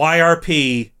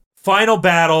 YRP, Final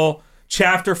Battle,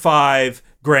 Chapter 5,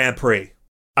 Grand Prix.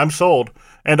 I'm sold.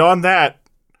 And on that,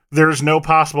 there's no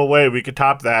possible way we could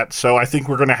top that, so I think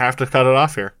we're going to have to cut it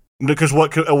off here. Because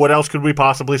what else could we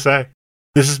possibly say?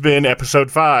 This has been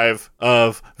episode 5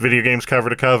 of Video Games Cover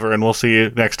to Cover, and we'll see you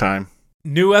next time.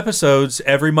 New episodes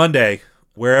every Monday,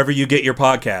 wherever you get your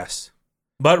podcasts.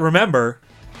 But remember,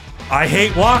 I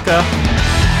hate Waka.